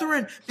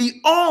 brethren,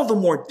 be all the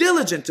more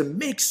diligent to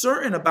make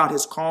certain about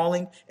his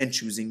calling and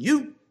choosing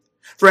you.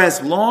 For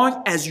as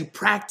long as you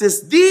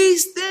practice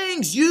these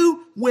things,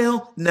 you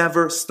will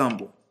never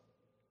stumble.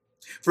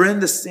 For in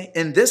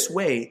this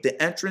way,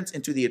 the entrance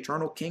into the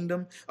eternal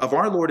kingdom of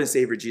our Lord and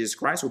Savior Jesus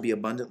Christ will be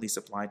abundantly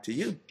supplied to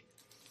you.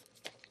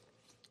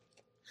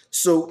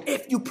 So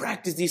if you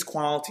practice these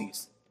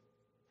qualities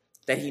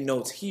that he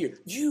notes here,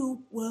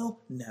 you will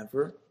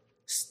never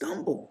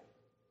stumble.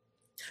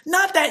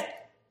 Not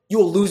that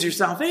you'll lose your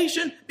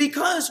salvation,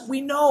 because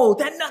we know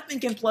that nothing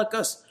can pluck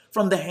us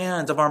from the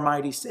hands of our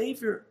mighty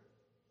Savior.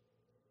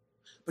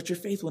 But your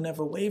faith will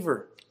never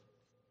waver.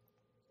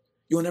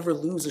 You'll never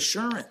lose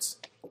assurance.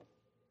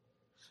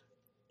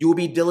 You will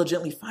be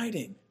diligently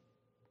fighting,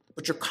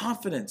 but your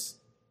confidence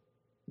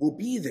will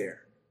be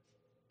there.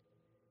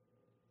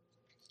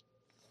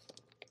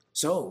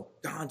 So,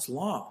 God's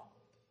law,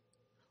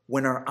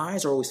 when our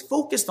eyes are always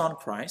focused on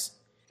Christ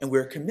and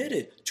we're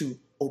committed to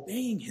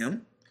obeying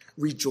him,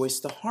 rejoice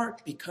the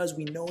heart, because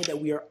we know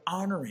that we are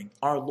honoring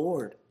our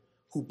Lord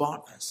who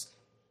bought us.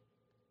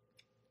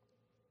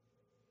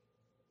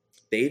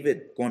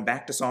 David, going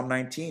back to Psalm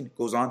 19,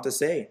 goes on to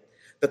say,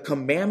 the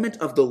commandment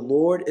of the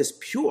Lord is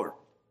pure,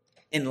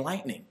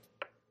 enlightening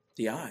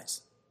the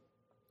eyes.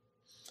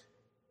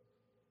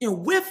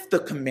 With the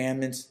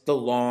commandments, the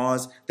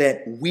laws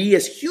that we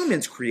as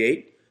humans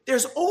create,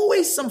 there's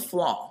always some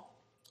flaw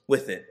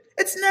with it.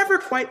 It's never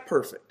quite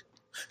perfect.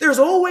 There's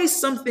always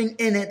something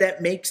in it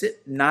that makes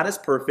it not as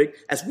perfect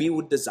as we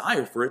would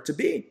desire for it to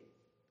be.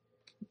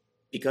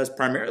 Because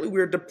primarily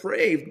we're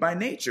depraved by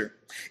nature.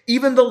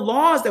 Even the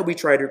laws that we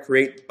try to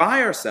create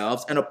by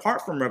ourselves and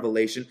apart from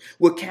revelation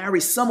will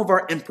carry some of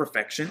our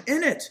imperfection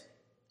in it.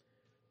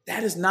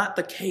 That is not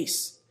the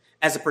case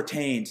as it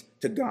pertains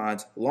to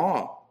God's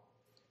law.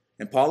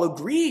 And Paul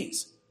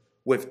agrees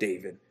with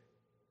David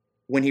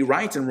when he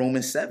writes in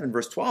Romans 7,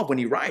 verse 12, when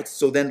he writes,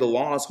 so then the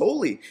law is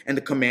holy and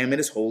the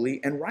commandment is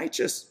holy and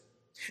righteous.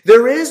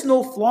 There is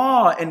no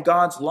flaw in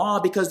God's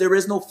law because there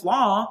is no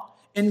flaw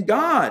in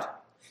God.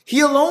 He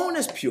alone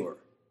is pure.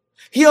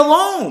 He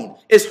alone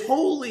is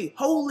holy,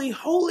 holy,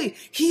 holy.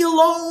 He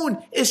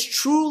alone is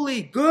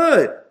truly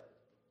good.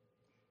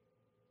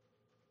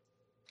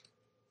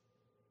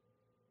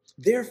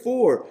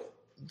 Therefore,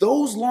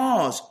 those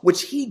laws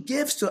which he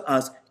gives to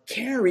us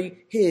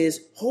carry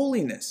his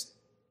holiness.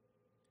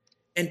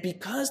 And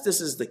because this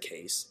is the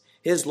case,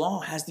 his law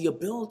has the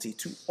ability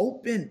to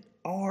open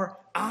our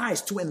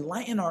eyes, to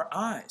enlighten our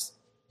eyes.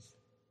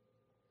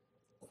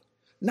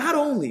 Not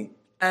only,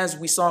 as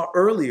we saw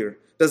earlier,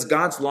 does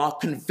God's law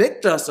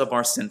convict us of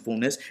our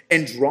sinfulness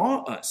and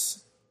draw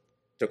us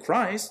to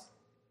Christ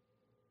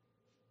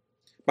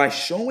by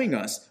showing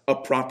us a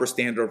proper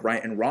standard of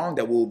right and wrong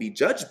that we will be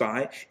judged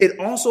by, it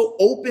also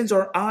opens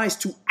our eyes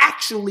to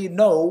actually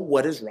know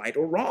what is right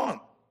or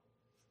wrong.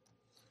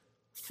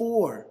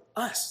 For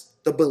us,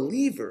 the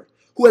believer,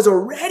 who has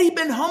already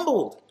been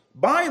humbled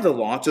by the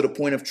law to the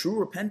point of true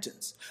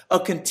repentance, a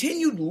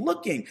continued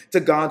looking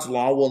to God's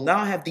law will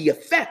now have the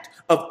effect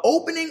of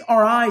opening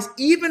our eyes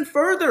even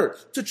further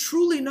to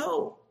truly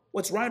know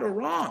what's right or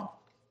wrong.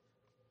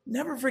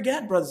 Never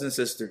forget, brothers and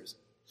sisters,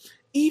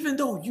 even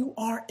though you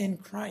are in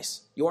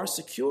Christ, you are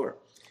secure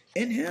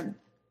in him,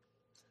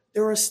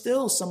 there are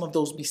still some of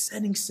those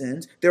besetting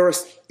sins.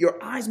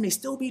 Your eyes may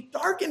still be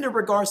darkened in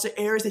regards to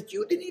areas that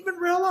you didn't even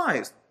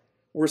realize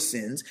were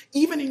sins,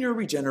 even in your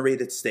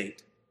regenerated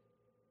state.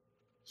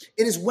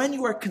 It is when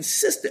you are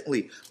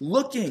consistently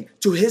looking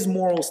to his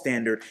moral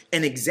standard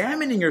and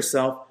examining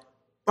yourself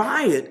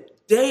by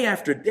it day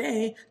after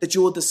day that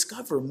you will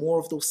discover more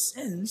of those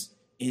sins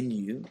in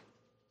you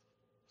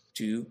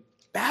to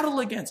battle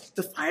against,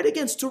 to fight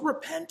against, to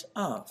repent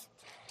of.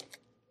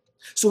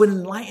 So it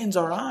enlightens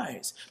our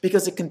eyes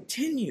because it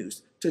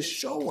continues to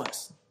show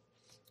us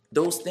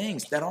those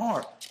things that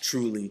are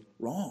truly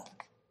wrong.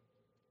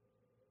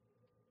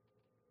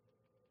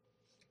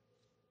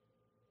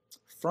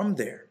 From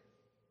there,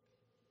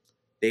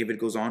 David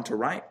goes on to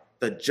write,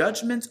 the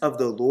judgments of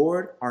the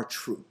Lord are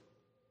true.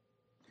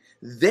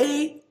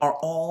 They are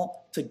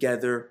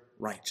altogether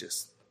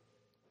righteous.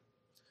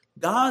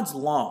 God's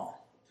law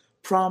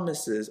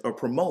promises or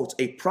promotes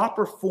a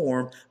proper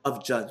form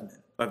of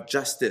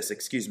justice,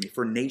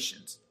 for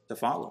nations to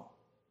follow.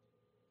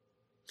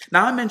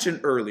 Now, I mentioned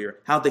earlier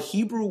how the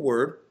Hebrew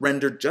word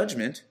rendered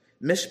judgment,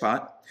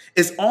 mishpat,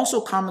 is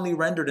also commonly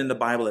rendered in the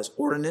Bible as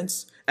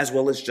ordinance as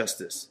well as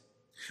justice.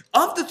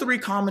 Of the three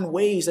common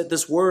ways that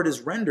this word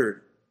is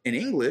rendered in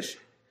English,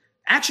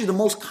 actually the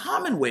most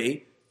common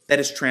way that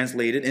is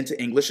translated into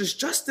English is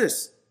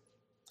justice.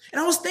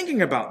 And I was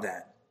thinking about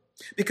that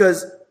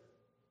because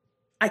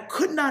I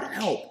could not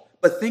help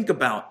but think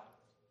about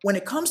when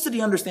it comes to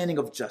the understanding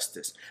of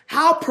justice,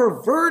 how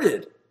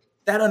perverted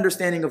that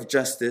understanding of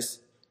justice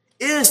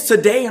is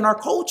today in our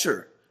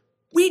culture.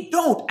 We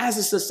don't, as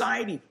a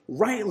society,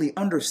 rightly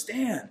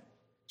understand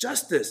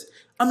justice.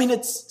 I mean,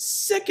 it's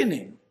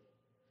sickening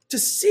to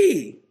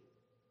see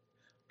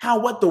how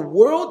what the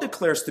world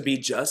declares to be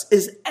just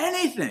is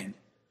anything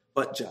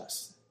but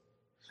just.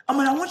 I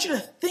mean, I want you to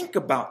think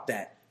about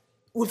that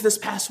with this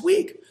past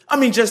week. I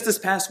mean, just this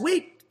past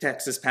week,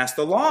 Texas passed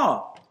a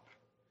law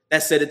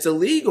that said it's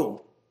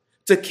illegal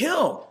to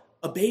kill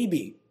a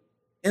baby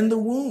in the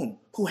womb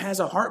who has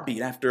a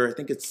heartbeat after, I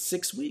think it's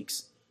 6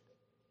 weeks.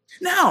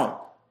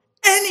 Now,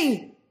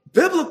 any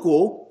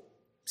biblical,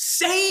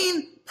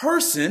 sane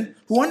person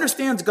who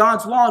understands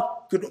God's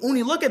law could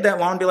only look at that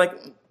law and be like,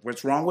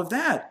 what's wrong with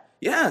that?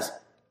 Yes,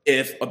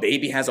 if a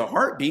baby has a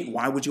heartbeat,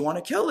 why would you want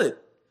to kill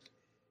it?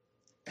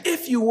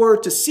 If you were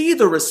to see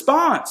the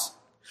response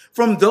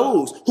from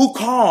those who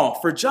call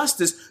for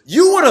justice,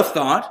 you would have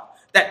thought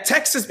that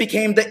Texas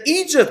became the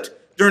Egypt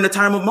during the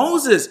time of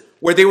Moses,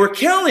 where they were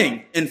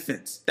killing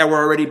infants that were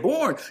already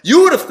born.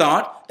 You would have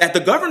thought that the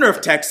governor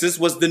of Texas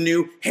was the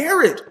new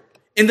Herod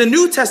in the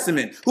New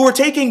Testament, who were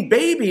taking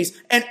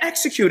babies and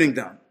executing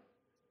them.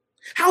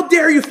 How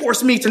dare you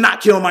force me to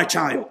not kill my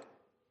child?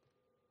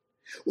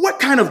 What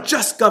kind of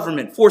just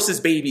government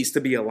forces babies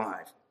to be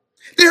alive?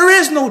 There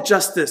is no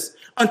justice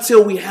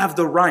until we have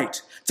the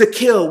right to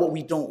kill what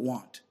we don't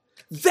want.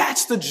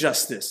 That's the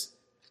justice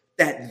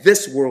that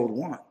this world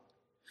wants.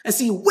 And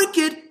see,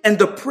 wicked and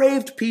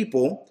depraved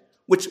people,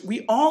 which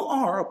we all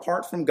are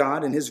apart from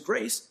God and his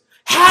grace,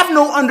 have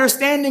no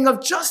understanding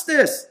of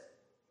justice.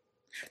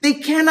 They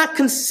cannot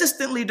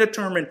consistently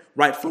determine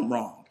right from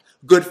wrong,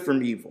 good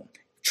from evil,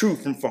 true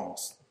from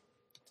false.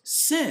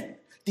 Sin,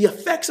 the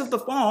effects of the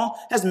fall,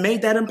 has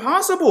made that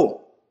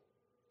impossible.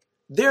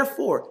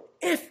 Therefore,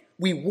 if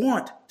we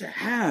want to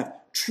have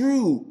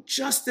true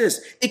justice,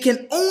 it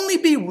can only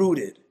be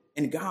rooted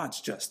in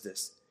God's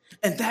justice.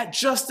 And that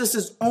justice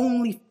is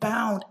only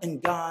found in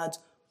God's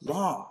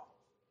law.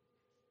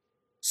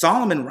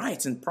 Solomon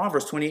writes in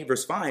Proverbs 28,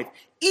 verse 5,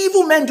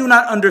 evil men do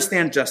not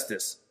understand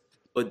justice,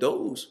 but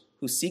those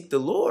who seek the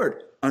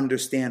Lord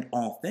understand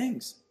all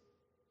things.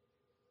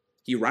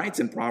 He writes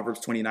in Proverbs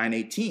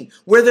 29:18,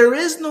 where there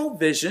is no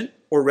vision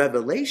or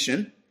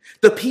revelation,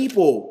 the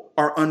people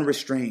are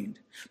unrestrained,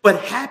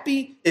 but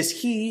happy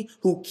is he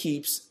who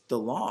keeps the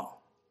law.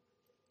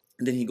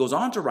 And then he goes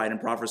on to write in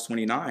Proverbs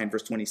 29,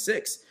 verse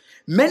 26,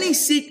 many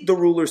seek the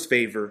ruler's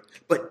favor,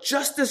 but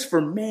justice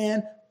for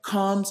man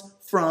comes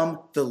from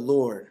the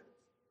Lord.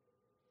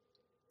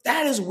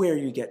 That is where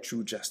you get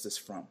true justice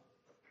from.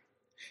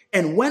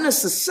 And when a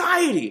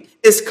society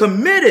is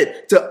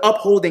committed to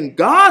upholding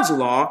God's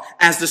law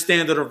as the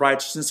standard of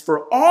righteousness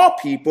for all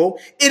people,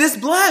 it is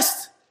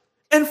blessed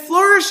and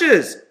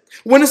flourishes.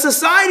 When a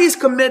society is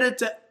committed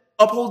to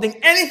upholding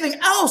anything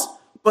else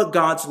but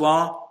God's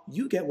law,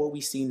 you get what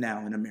we see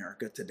now in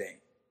America today.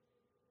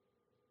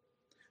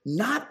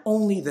 Not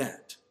only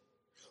that,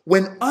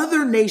 when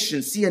other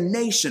nations see a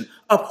nation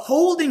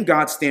upholding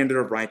God's standard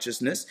of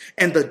righteousness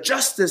and the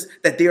justice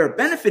that they are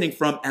benefiting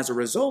from as a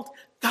result,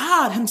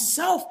 God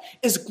himself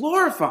is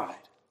glorified.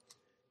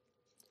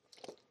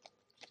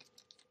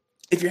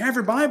 If you have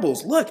your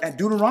Bibles, look at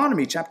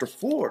Deuteronomy chapter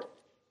 4,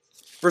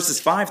 verses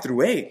 5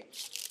 through 8.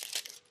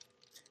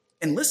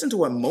 And listen to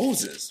what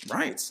Moses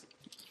writes.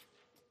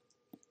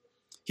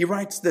 He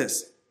writes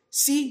this,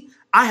 see,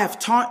 I have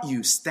taught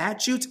you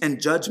statutes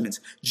and judgments,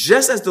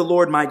 just as the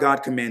Lord my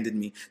God commanded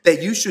me,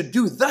 that you should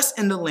do thus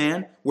in the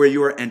land where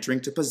you are entering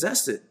to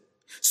possess it.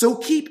 So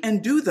keep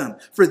and do them,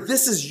 for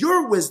this is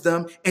your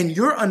wisdom and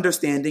your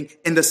understanding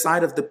in the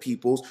sight of the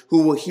peoples,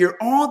 who will hear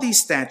all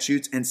these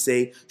statutes and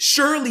say,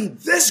 surely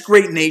this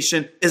great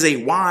nation is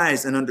a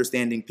wise and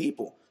understanding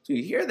people. So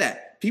you hear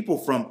that, people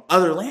from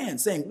other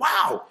lands saying,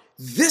 wow,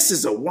 this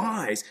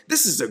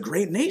is a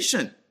great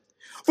nation.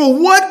 For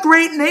what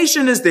great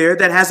nation is there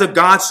that has a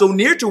God so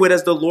near to it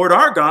as the Lord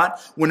our God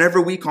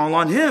whenever we call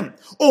on him?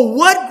 Or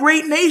what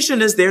great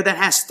nation is there that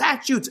has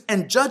statutes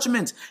and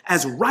judgments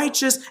as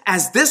righteous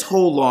as this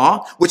whole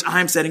law, which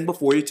I am setting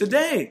before you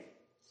today?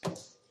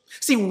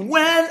 See,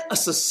 when a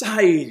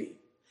society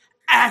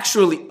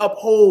actually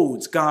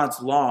upholds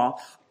God's law,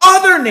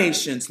 other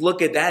nations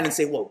look at that and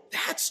say, well,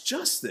 that's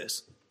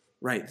justice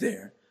right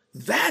there.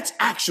 That's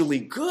actually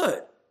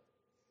good.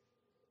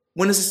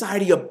 When a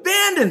society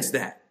abandons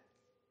that,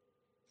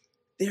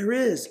 there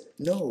is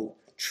no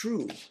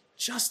true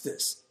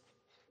justice.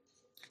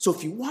 So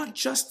if you want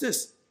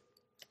justice,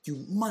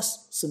 you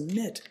must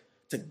submit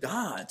to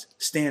God's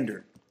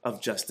standard of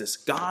justice,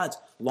 God's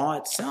law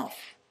itself.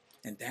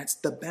 And that's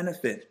the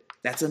benefit.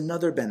 That's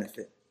another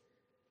benefit,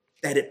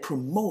 that it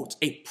promotes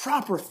a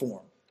proper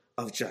form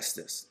of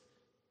justice.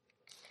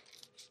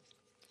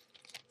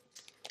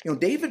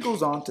 David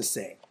goes on to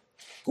say,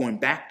 going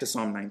back to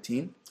Psalm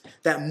 19,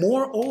 that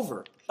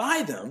moreover,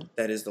 by them,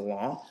 that is the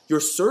law, your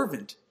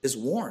servant is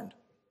warned.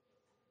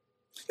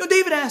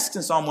 David asks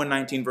in Psalm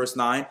 119, verse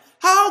 9,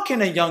 how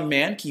can a young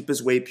man keep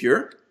his way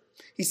pure?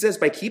 He says,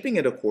 by keeping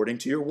it according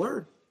to your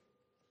word.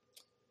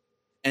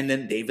 And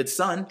then David's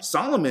son,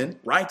 Solomon,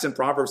 writes in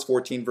Proverbs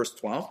 14, verse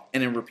 12,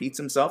 and then repeats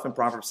himself in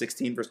Proverbs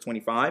 16, verse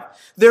 25,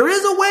 there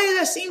is a way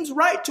that seems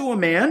right to a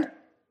man,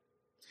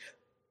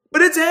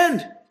 but its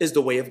end is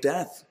the way of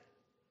death.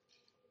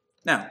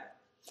 Now,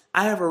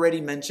 I have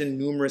already mentioned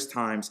numerous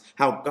times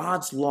how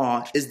God's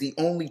law is the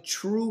only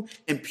true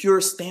and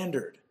pure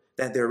standard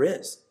that there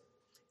is.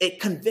 It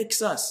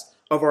convicts us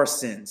of our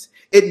sins.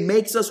 It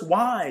makes us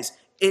wise.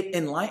 It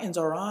enlightens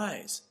our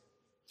eyes.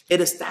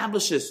 It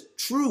establishes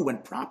true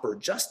and proper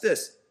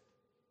justice.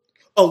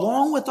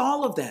 Along with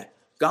all of that,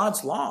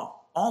 God's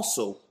law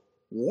also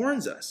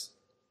warns us.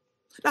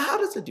 Now, how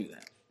does it do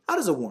that? How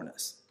does it warn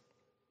us?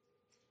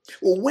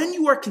 Well, when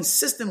you are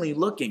consistently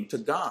looking to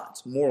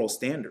God's moral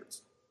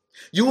standards,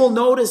 you will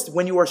notice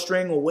when you are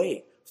straying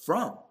away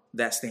from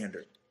that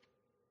standard.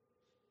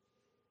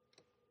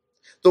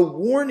 The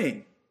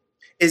warning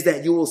is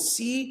that you will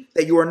see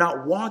that you are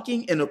not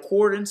walking in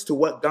accordance to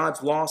what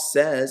God's law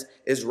says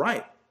is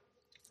right.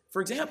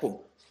 For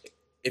example,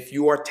 if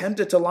you are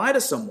tempted to lie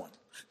to someone,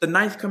 the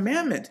ninth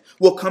commandment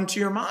will come to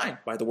your mind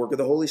by the work of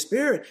the Holy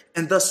Spirit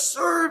and thus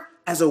serve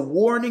as a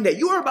warning that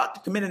you are about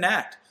to commit an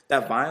act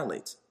that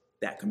violates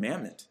that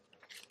commandment.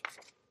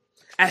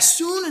 As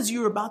soon as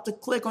you're about to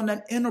click on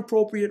that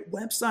inappropriate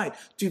website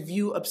to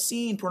view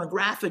obscene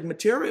pornographic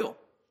material,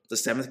 the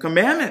seventh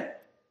commandment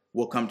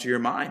will come to your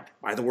mind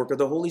by the work of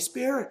the Holy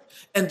Spirit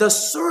and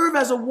thus serve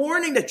as a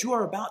warning that you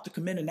are about to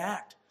commit an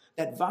act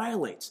that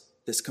violates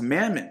this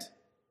commandment.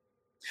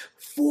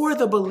 For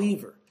the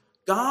believer,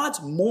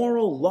 God's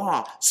moral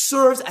law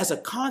serves as a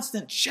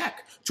constant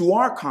check to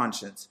our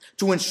conscience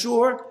to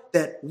ensure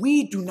that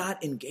we do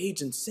not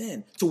engage in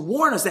sin, to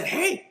warn us that,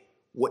 hey,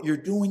 what you're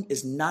doing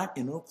is not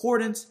in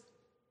accordance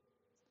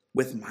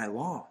with my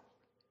law.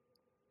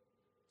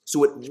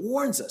 So it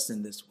warns us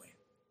in this way.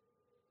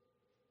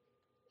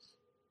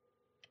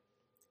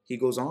 He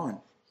goes on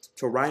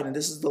to write, and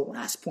this is the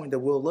last point that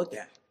we'll look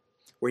at,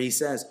 where he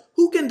says,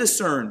 who can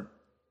discern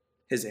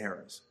his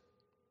errors?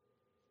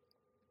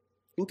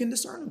 Who can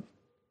discern them?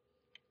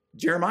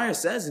 Jeremiah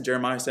says in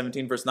Jeremiah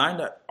 17, verse 9,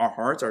 that our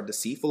hearts are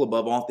deceitful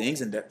above all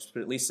things and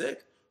desperately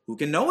sick. Who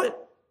can know it?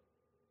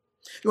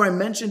 I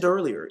mentioned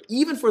earlier,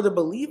 even for the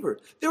believer,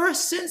 there are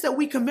sins that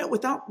we commit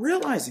without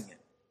realizing it.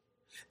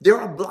 There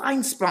are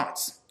blind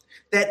spots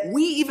that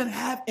we even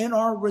have in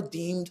our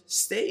redeemed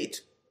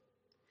state.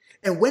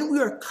 And when we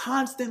are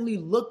constantly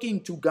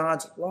looking to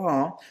God's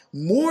law,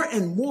 more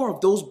and more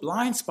of those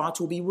blind spots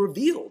will be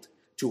revealed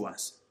to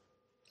us.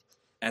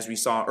 As we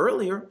saw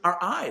earlier, our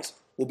eyes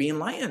will be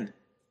enlightened.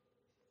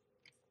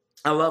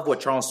 I love what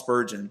Charles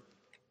Spurgeon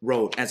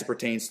wrote as it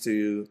pertains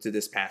to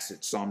this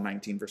passage, Psalm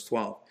 19, verse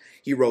 12.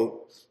 He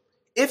wrote,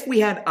 if we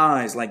had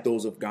eyes like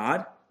those of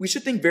God, we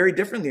should think very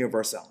differently of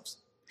ourselves.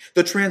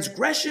 The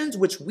transgressions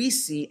which we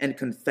see and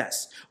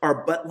confess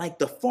are but like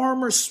the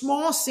farmer's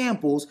small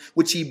samples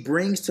which he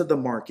brings to the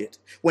market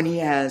when he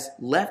has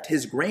left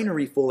his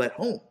granary full at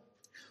home.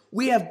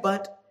 We have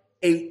but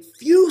a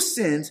few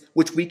sins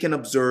which we can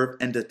observe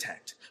and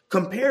detect,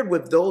 compared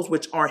with those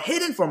which are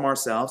hidden from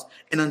ourselves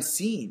and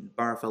unseen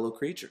by our fellow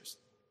creatures.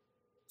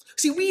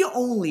 See, we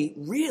only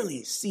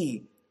really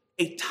see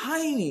a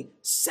tiny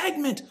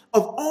segment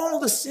of all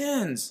the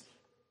sins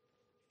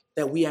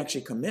that we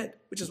actually commit,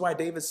 which is why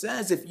David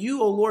says, if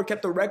you, O Lord,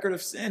 kept a record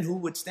of sin, who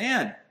would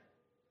stand?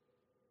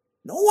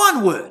 No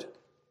one would.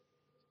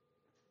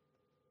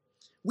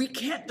 We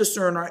can't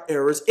discern our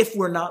errors if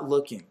we're not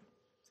looking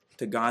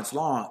to God's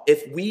law,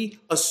 if we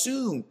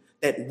assume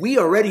that we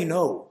already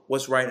know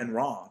what's right and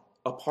wrong,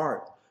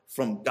 apart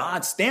from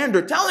God's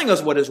standard telling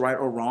us what is right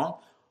or wrong,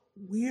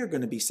 we're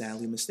going to be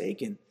sadly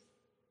mistaken.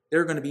 There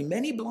are going to be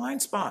many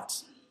blind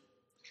spots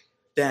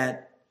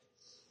that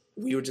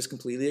we would just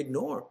completely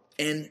ignore.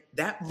 And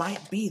that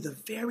might be the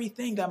very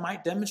thing that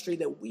might demonstrate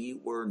that we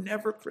were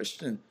never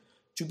Christian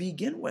to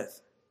begin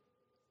with.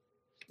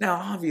 Now,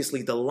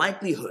 obviously, the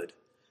likelihood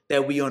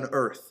that we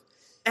unearth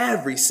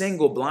every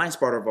single blind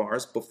spot of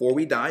ours before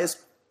we die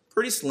is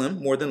pretty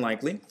slim, more than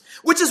likely,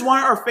 which is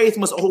why our faith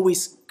must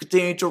always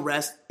continue to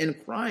rest in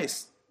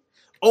Christ.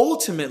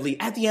 Ultimately,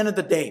 at the end of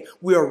the day,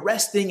 we are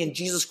resting in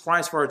Jesus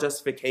Christ for our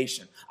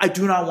justification. I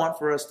do not want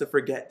for us to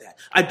forget that.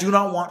 I do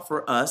not want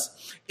for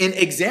us, in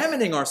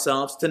examining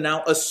ourselves, to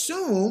now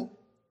assume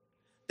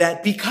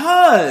that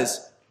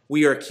because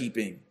we are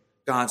keeping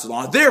God's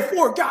law,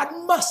 therefore God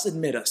must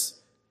admit us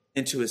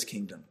into his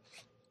kingdom.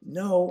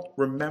 No,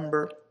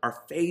 remember,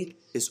 our faith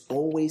is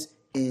always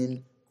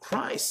in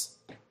Christ.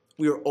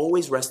 We are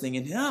always resting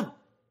in him.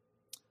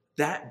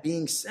 That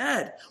being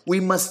said, we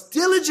must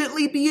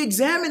diligently be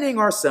examining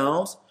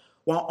ourselves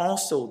while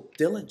also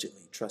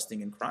diligently trusting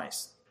in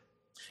Christ.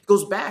 It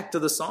goes back to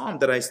the psalm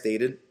that I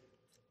stated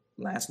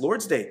last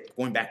Lord's Day,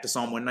 going back to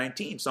Psalm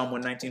 119, Psalm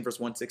 119, verse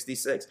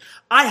 166.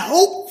 I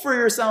hope for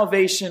your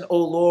salvation, O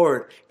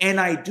Lord, and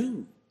I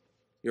do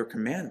your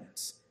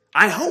commandments.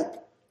 I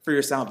hope for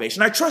your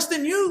salvation. I trust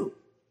in you,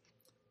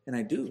 and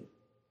I do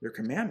your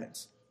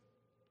commandments.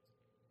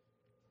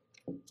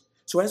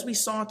 So as we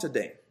saw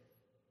today,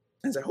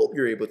 as I hope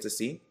you're able to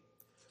see,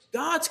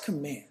 God's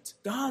commands,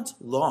 God's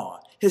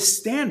law, his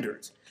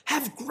standards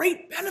have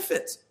great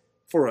benefits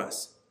for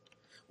us.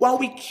 While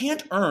we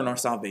can't earn our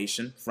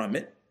salvation from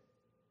it,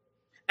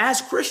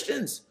 as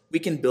Christians, we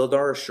can build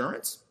our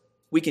assurance,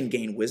 we can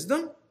gain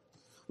wisdom,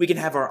 we can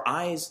have our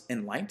eyes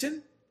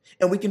enlightened,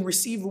 and we can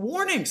receive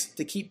warnings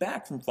to keep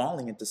back from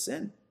falling into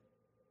sin.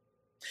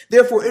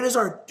 Therefore, it is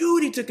our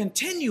duty to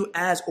continue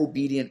as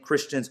obedient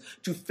Christians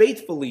to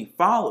faithfully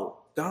follow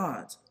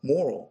God's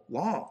moral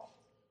law.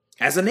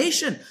 As a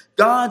nation,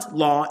 God's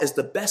law is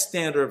the best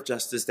standard of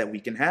justice that we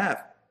can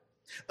have.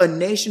 A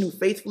nation who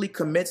faithfully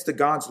commits to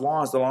God's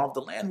law as the law of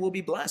the land will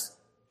be blessed.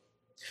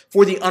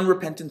 For the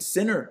unrepentant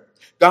sinner,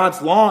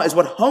 God's law is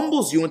what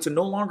humbles you into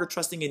no longer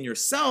trusting in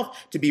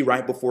yourself to be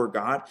right before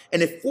God,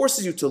 and it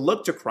forces you to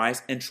look to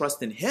Christ and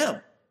trust in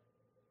him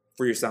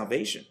for your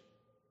salvation.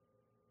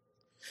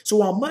 So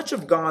while much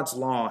of God's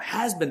law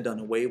has been done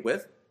away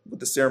with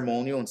the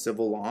ceremonial and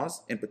civil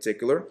laws in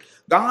particular,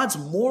 God's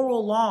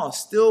moral law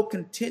still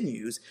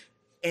continues,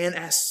 and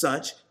as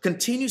such,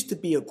 continues to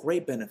be a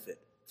great benefit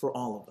for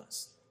all of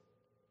us.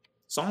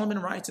 Solomon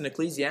writes in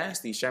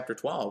Ecclesiastes chapter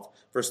 12,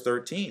 verse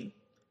 13,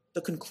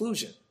 the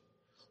conclusion,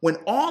 when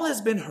all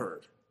has been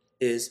heard,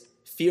 is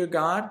fear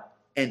God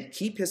and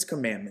keep his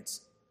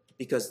commandments,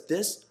 because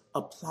this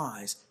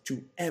applies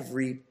to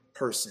every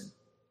person.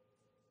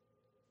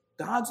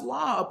 God's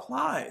law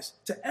applies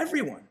to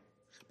everyone,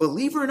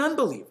 believer and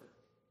unbeliever.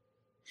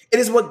 It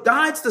is what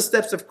guides the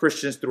steps of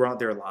Christians throughout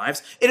their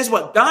lives. It is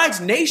what guides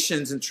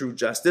nations in true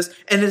justice,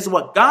 and it is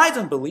what guides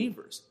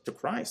unbelievers to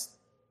Christ.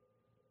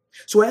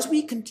 So as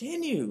we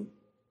continue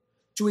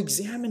to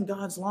examine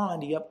God's law in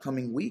the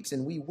upcoming weeks,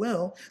 and we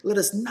will, let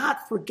us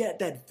not forget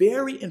that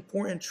very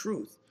important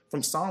truth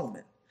from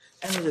Solomon.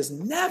 And let us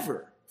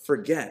never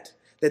forget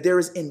that there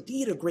is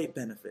indeed a great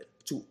benefit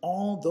to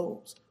all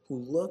those who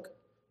look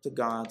to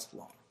God's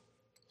law.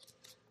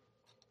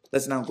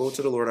 Let's now go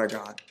to the Lord our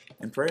God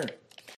in prayer.